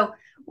 And so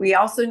we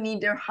also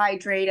need to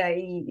hydrate.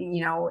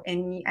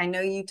 And I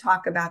know you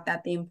talk about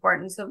that, the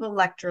importance of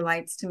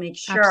electrolytes, to make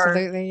sure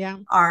Absolutely, yeah,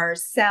 our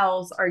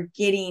cells are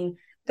getting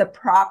the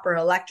proper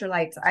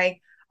electrolytes.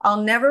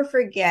 I'll never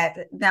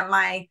forget that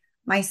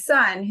my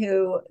son,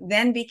 who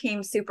then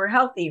became super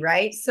healthy,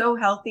 right? So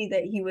healthy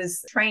that he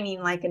was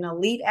training like an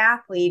elite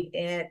athlete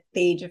at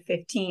the age of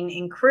 15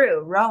 in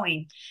crew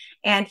rowing.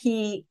 And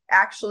he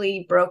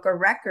actually broke a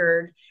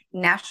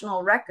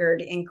national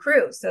record in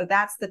crew. So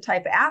that's the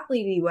type of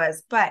athlete he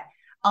was. But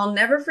I'll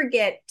never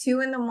forget,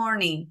 2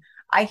 a.m,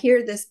 I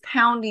hear this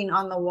pounding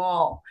on the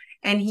wall.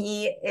 And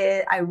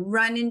I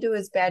run into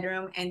his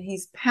bedroom and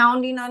he's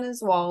pounding on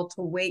his wall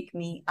to wake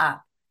me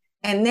up.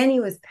 And then he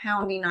was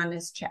pounding on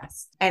his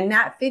chest. And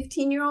that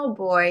 15-year-old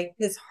boy,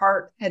 his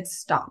heart had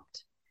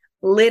stopped,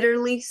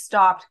 literally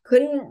stopped,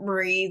 couldn't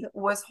breathe,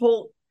 was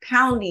whole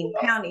pounding.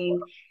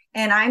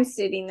 And I'm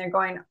sitting there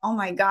going, oh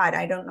my God,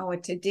 I don't know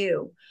what to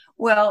do.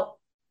 Well,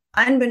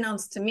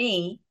 unbeknownst to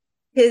me,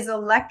 his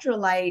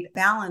electrolyte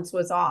balance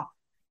was off.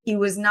 He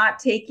was not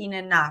taking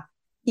enough.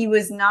 He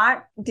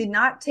did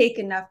not take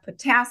enough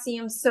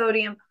potassium,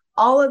 sodium,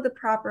 all of the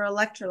proper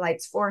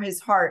electrolytes for his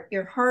heart.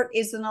 Your heart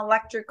is an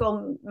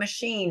electrical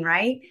machine,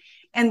 right?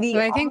 And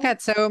I think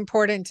that's so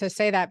important to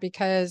say that,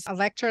 because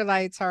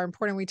electrolytes are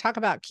important. We talk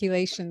about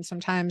chelation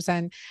sometimes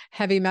and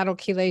heavy metal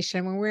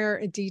chelation. When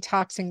we're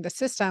detoxing the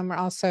system, we're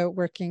also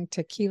working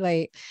to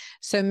chelate.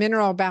 So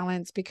mineral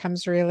balance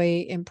becomes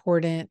really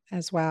important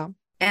as well.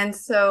 And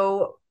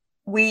so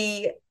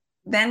we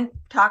then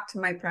talked to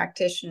my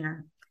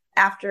practitioner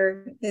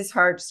after his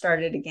heart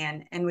started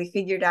again, and we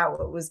figured out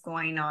what was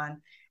going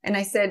on. And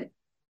I said,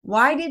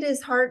 why did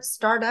his heart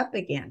start up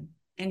again?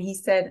 And he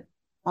said,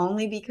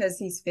 only because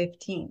he's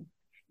 15.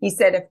 He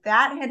said, if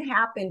that had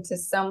happened to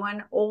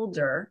someone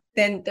older,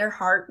 then their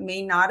heart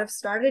may not have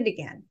started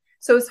again.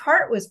 So his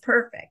heart was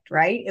perfect,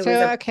 right?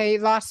 Okay, you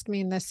lost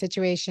me in this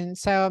situation.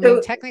 So, I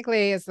mean,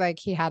 technically it's like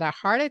he had a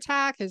heart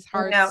attack, his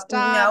heart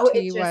stopped,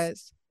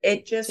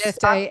 it just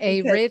just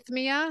a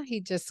arrhythmia.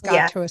 He just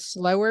got to a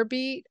slower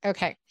beat.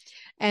 Okay.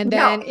 And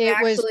then it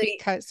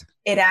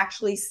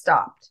actually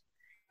stopped.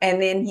 And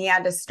then he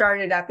had to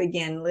start it up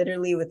again,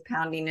 literally with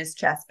pounding his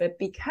chest. But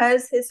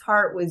because his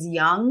heart was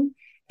young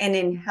and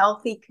in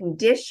healthy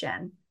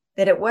condition,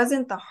 that it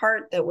wasn't the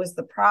heart that was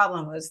the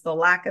problem, it was the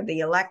lack of the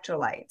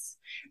electrolytes.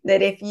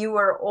 That if you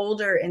were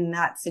older in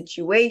that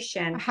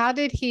situation. How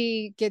did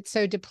he get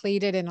so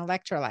depleted in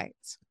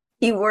electrolytes?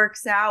 He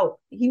works out.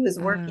 He was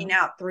working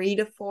out 3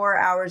 to 4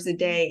 hours a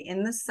day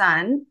in the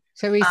sun.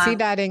 So we see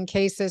that in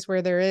cases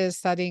where there is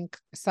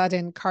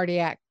sudden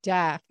cardiac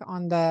death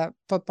on the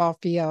football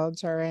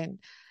fields or in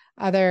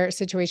other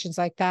situations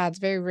like that. It's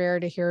very rare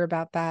to hear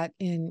about that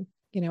in,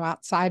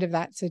 outside of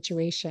that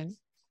situation.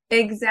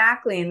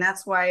 Exactly. And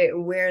that's why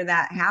where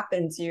that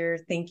happens, you're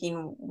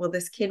thinking, well,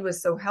 this kid was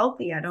so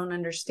healthy. I don't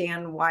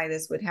understand why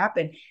this would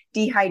happen.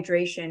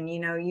 Dehydration,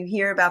 you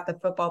hear about the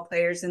football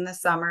players in the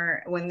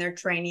summer when they're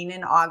training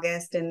in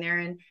August and they're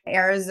in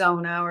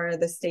Arizona or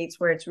the states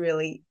where it's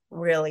really,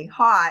 really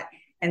hot.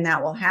 And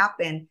that will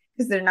happen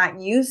because they're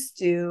not used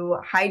to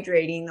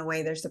hydrating the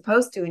way they're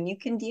supposed to. And you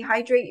can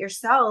dehydrate your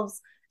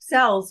cells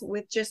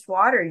with just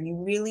water.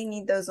 You really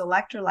need those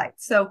electrolytes.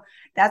 So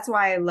that's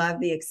why I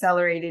love the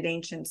accelerated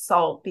ancient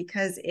salt,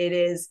 because it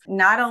is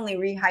not only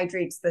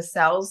rehydrates the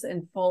cells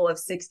and full of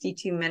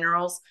 62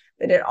 minerals,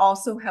 but it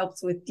also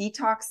helps with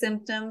detox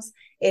symptoms.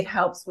 It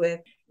helps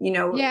with,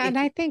 and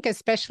I think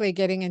especially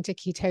getting into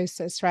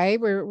ketosis,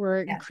 right?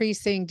 We're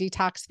increasing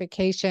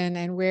detoxification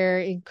and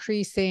we're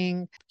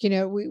increasing,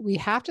 we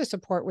have to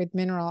support with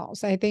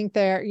minerals. I think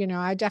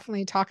I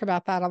definitely talk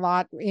about that a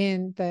lot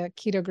in the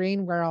keto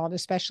green world,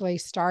 especially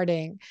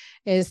starting,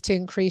 is to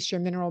increase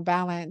your mineral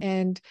balance.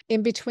 And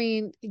in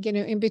between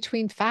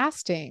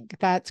fasting,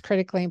 that's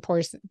critically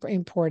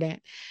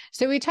important.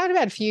 So we talked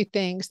about a few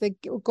things. The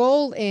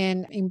goal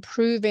in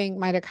improving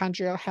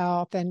mitochondrial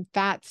health and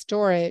fat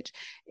storage,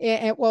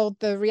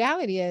 the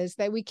reality is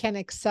that we can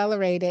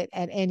accelerate it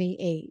at any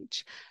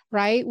age,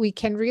 right? We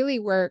can really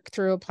work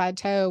through a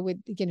plateau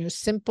with,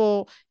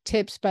 simple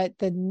tips, but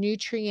the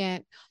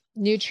nutrient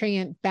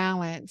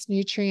balance,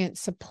 nutrient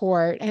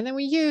support. And then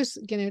we use,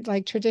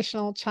 like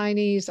traditional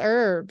Chinese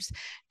herbs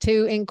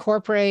to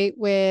incorporate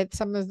with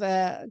some of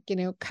the,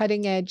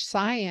 cutting edge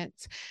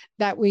science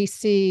that we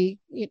see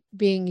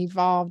being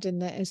evolved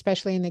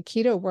especially in the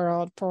keto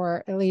world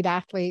for elite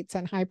athletes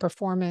and high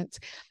performance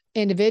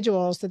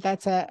individuals,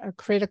 that's a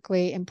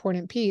critically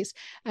important piece.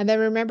 And then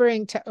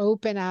remembering to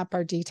open up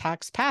our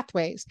detox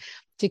pathways,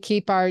 to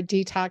keep our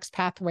detox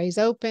pathways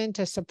open,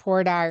 to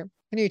support our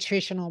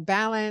nutritional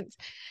balance,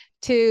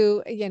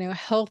 to,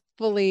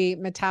 healthfully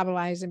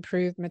metabolize,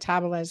 improve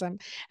metabolism.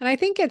 And I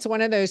think it's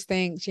one of those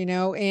things,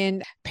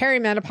 in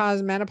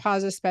perimenopause,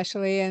 menopause,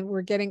 especially, and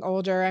we're getting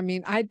older. I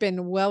mean, I'd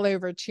been well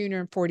over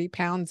 240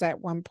 pounds at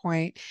one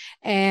point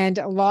and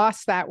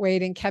lost that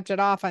weight and kept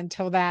it off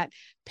until that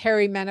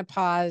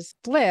perimenopause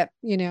flip,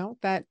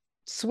 that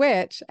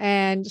switch,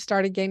 and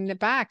started gaining it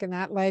back. And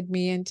that led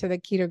me into the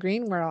keto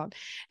green world.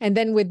 And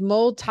then with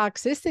mold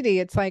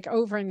toxicity, it's like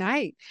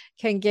overnight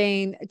can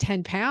gain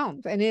 10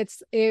 pounds. And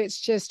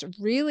it's just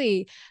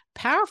really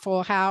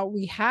powerful how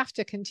we have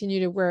to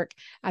continue to work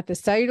at the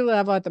cellular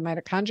level, at the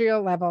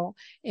mitochondrial level,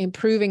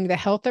 improving the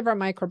health of our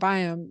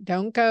microbiome.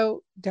 Don't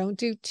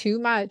do too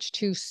much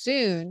too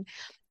soon,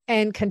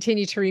 and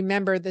continue to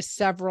remember the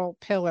several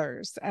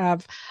pillars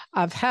of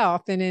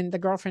health. And in the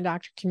Girlfriend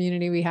Doctor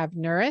community, we have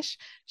nourish,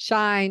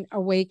 shine,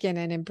 awaken,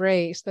 and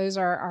embrace. Those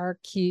are our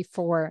key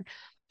 4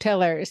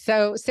 pillars.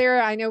 So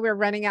Sara, I know we're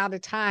running out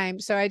of time,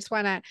 so I just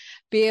want to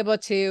be able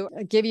to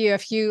give you a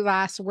few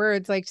last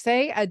words, like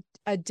say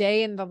a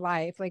day in the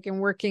life, like in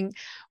working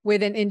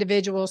with an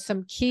individual,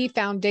 some key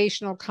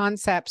foundational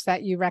concepts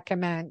that you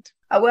recommend.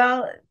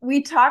 Well,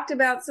 we talked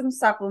about some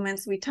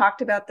supplements. We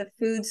talked about the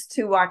foods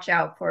to watch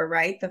out for,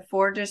 right? The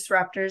 4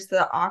 disruptors,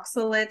 the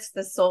oxalates,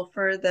 the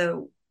sulfur,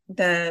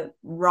 the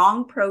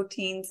wrong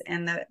proteins,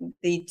 and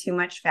the too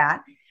much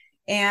fat.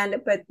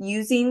 But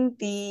using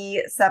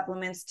the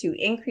supplements to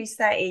increase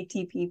that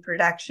ATP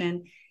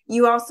production.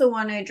 You also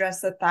want to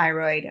address the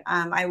thyroid.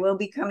 I will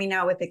be coming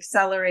out with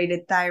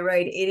accelerated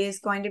thyroid. It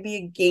is going to be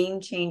a game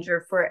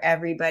changer for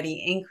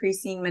everybody,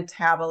 increasing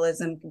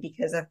metabolism,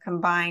 because I've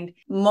combined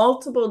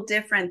multiple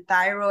different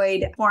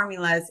thyroid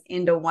formulas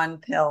into one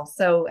pill.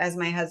 So as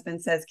my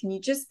husband says, can you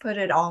just put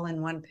it all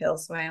in one pill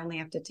so I only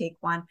have to take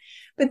one?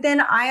 But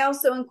then I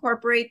also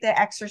incorporate the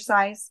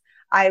exercise.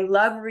 I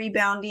love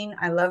rebounding.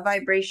 I love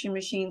vibration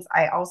machines.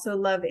 I also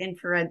love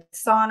infrared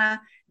sauna.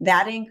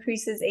 That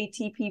increases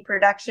ATP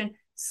production.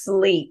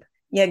 Sleep.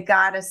 You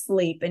gotta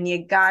sleep, and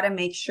you gotta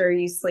make sure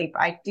you sleep.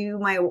 I do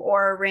my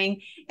Aura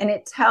ring, and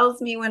it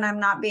tells me when I'm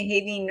not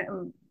behaving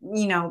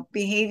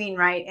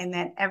right, and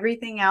that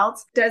everything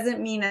else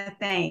doesn't mean a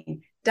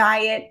thing.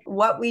 Diet,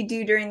 what we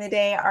do during the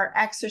day, our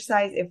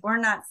exercise. If we're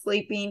not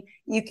sleeping,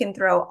 you can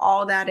throw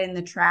all that in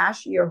the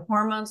trash. Your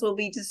hormones will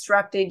be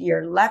disrupted.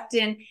 Your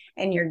leptin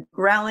and your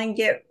ghrelin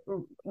get,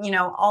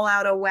 all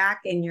out of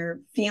whack, and you're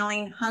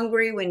feeling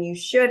hungry when you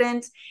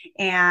shouldn't,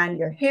 and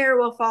your hair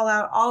will fall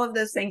out. All of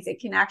those things, it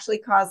can actually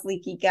cause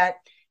leaky gut.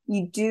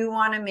 You do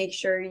want to make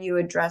sure you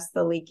address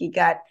the leaky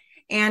gut.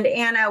 And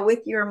Anna,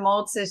 with your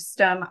mold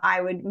system,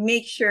 I would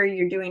make sure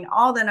you're doing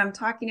all that I'm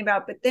talking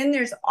about. But then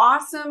there's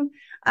awesome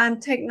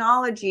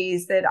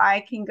technologies that I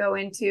can go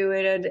into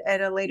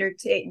at a later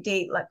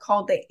date,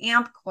 called the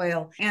AMP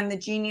coil and the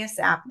Genius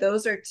app.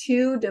 Those are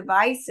 2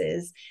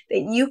 devices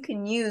that you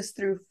can use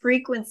through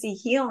frequency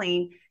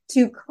healing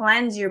to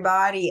cleanse your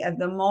body of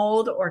the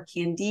mold or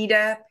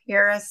candida,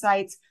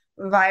 parasites,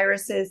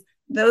 viruses.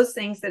 Those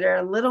things that are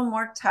a little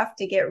more tough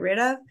to get rid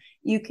of,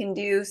 you can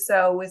do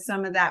so with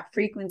some of that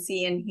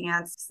frequency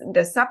enhanced,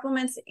 the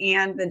supplements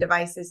and the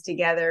devices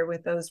together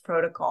with those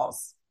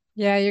protocols.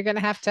 Yeah, you're going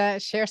to have to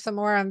share some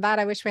more on that.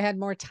 I wish we had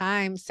more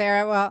time,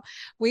 Sara. Well,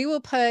 we will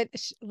put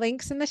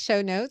links in the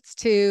show notes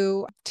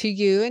to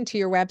you and to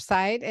your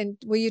website. And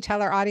will you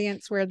tell our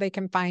audience where they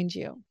can find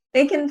you?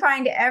 They can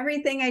find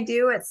everything I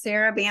do at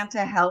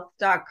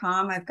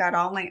sarabantahealth.com. I've got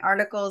all my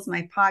articles,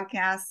 my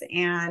podcasts,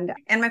 and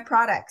my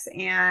products.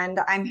 And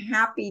I'm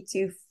happy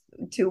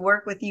to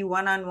work with you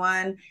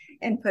one-on-one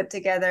and put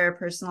together a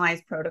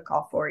personalized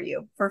protocol for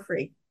you for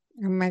free.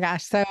 Oh my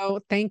gosh.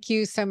 So thank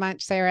you so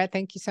much, Sara.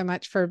 Thank you so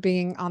much for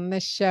being on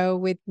this show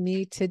with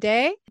me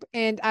today.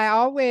 And I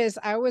always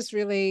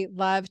really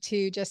love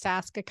to just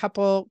ask a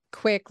couple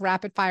quick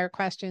rapid fire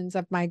questions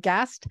of my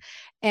guest.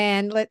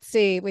 And let's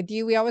see, with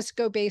you, we always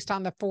go based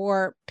on the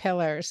 4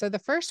 pillars. So the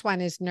first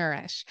one is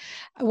nourish.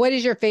 What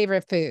is your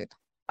favorite food?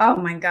 Oh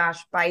my gosh,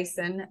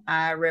 bison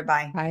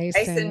ribeye.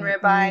 Bison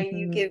ribeye,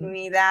 you give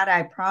me that,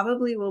 I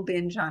probably will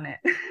binge on it.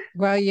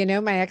 Well,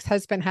 my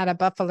ex-husband had a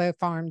buffalo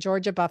farm,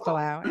 Georgia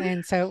buffalo,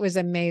 and so it was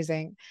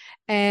amazing.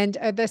 And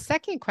the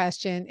second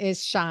question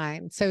is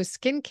shine. So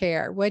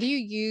skincare, what do you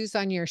use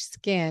on your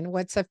skin?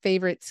 What's a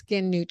favorite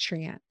skin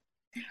nutrient?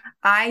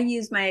 I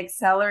use my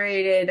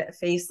accelerated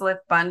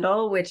facelift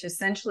bundle, which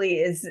essentially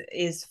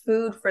is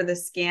food for the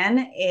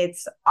skin.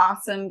 It's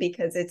awesome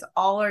because it's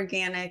all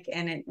organic,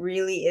 and it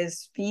really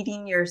is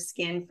feeding your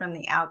skin from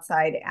the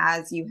outside,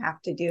 as you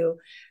have to do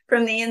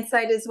from the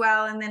inside as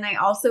well. And then I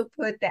also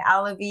put the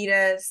aloe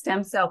vera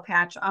stem cell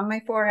patch on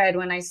my forehead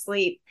when I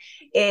sleep.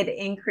 It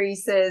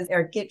increases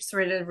or gets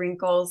rid of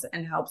wrinkles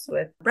and helps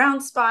with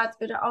brown spots,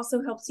 but it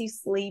also helps you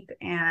sleep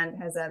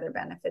and has other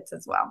benefits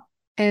as well.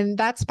 And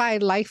that's by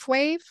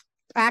LifeWave?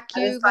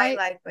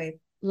 LifeWave.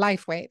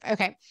 LifeWave.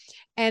 Okay.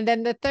 And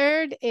then the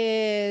third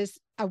is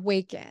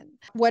awaken.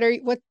 What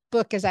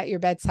book is at your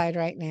bedside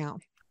right now?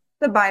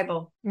 The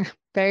Bible.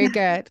 Very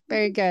good.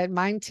 Very good.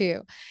 Mine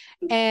too.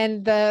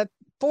 And the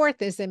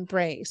fourth is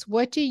embrace.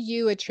 What do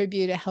you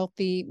attribute a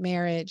healthy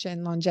marriage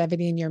and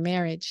longevity in your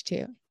marriage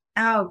to?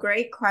 Oh,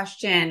 great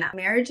question.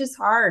 Marriage is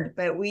hard,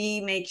 but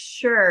we make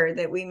sure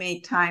that we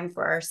make time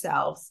for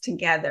ourselves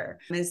together.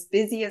 As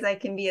busy as I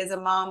can be as a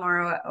mom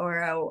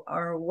or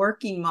a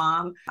working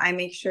mom, I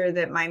make sure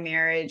that my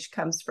marriage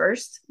comes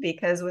first,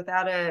 because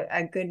without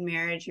a good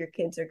marriage, your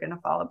kids are going to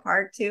fall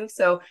apart too.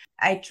 So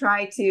I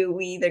try to,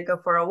 we either go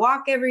for a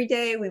walk every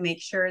day, we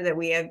make sure that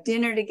we have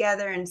dinner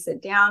together and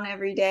sit down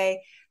every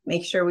day,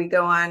 make sure we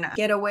go on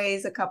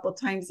getaways a couple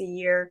times a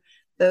year.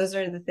 Those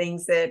are the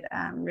things that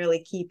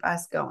really keep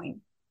us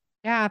going.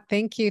 Yeah,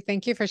 thank you.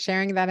 Thank you for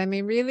sharing that. I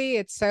mean, really,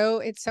 it's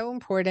so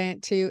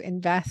important to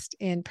invest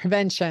in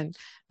prevention,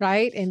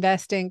 right?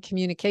 Invest in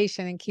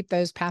communication and keep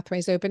those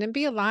pathways open and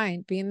be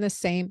aligned, be in the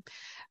same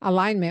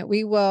alignment.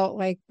 We will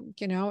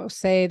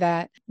say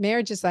that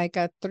marriage is like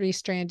a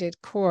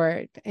three-stranded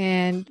cord.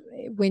 And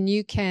when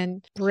you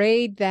can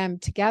braid them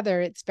together,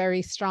 it's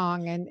very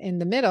strong. And in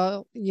the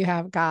middle, you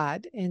have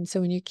God. And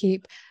so when you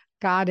keep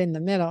God in the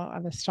middle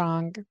of a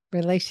strong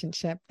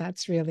relationship,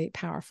 that's really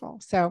powerful.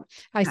 So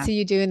I see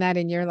you doing that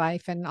in your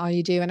life and all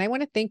you do. And I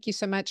want to thank you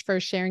so much for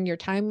sharing your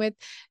time with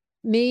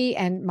me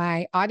and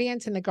my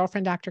audience in the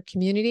Girlfriend Doctor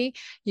community.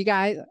 You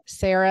guys,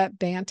 Sara,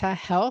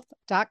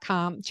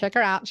 bantahealth.com. Check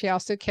her out. She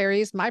also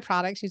carries my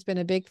products. She's been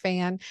a big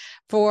fan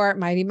for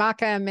Mighty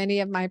Maca and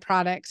many of my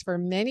products for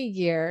many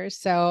years.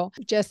 So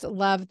just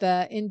love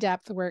the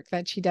in-depth work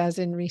that she does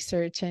in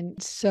research in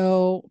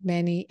so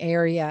many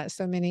areas,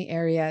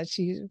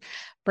 She's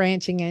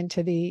branching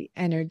into the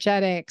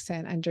energetics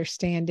and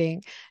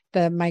understanding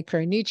the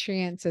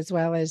micronutrients as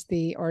well as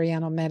the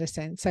Oriental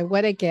medicine. So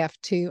what a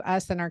gift to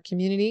us and our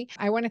community.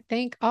 I want to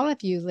thank all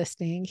of you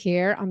listening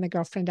here on the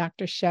Girlfriend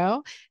Doctor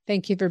Show.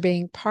 Thank you for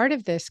being part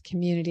of this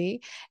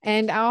community.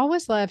 And I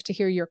always love to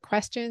hear your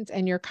questions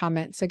and your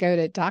comments. So go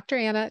to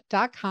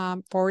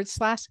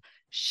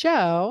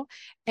dranna.com/show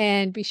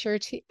and be sure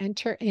to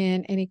enter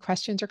in any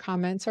questions or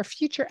comments or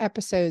future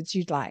episodes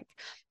you'd like.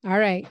 All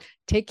right.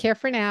 Take care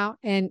for now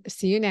and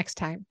see you next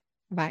time.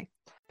 Bye.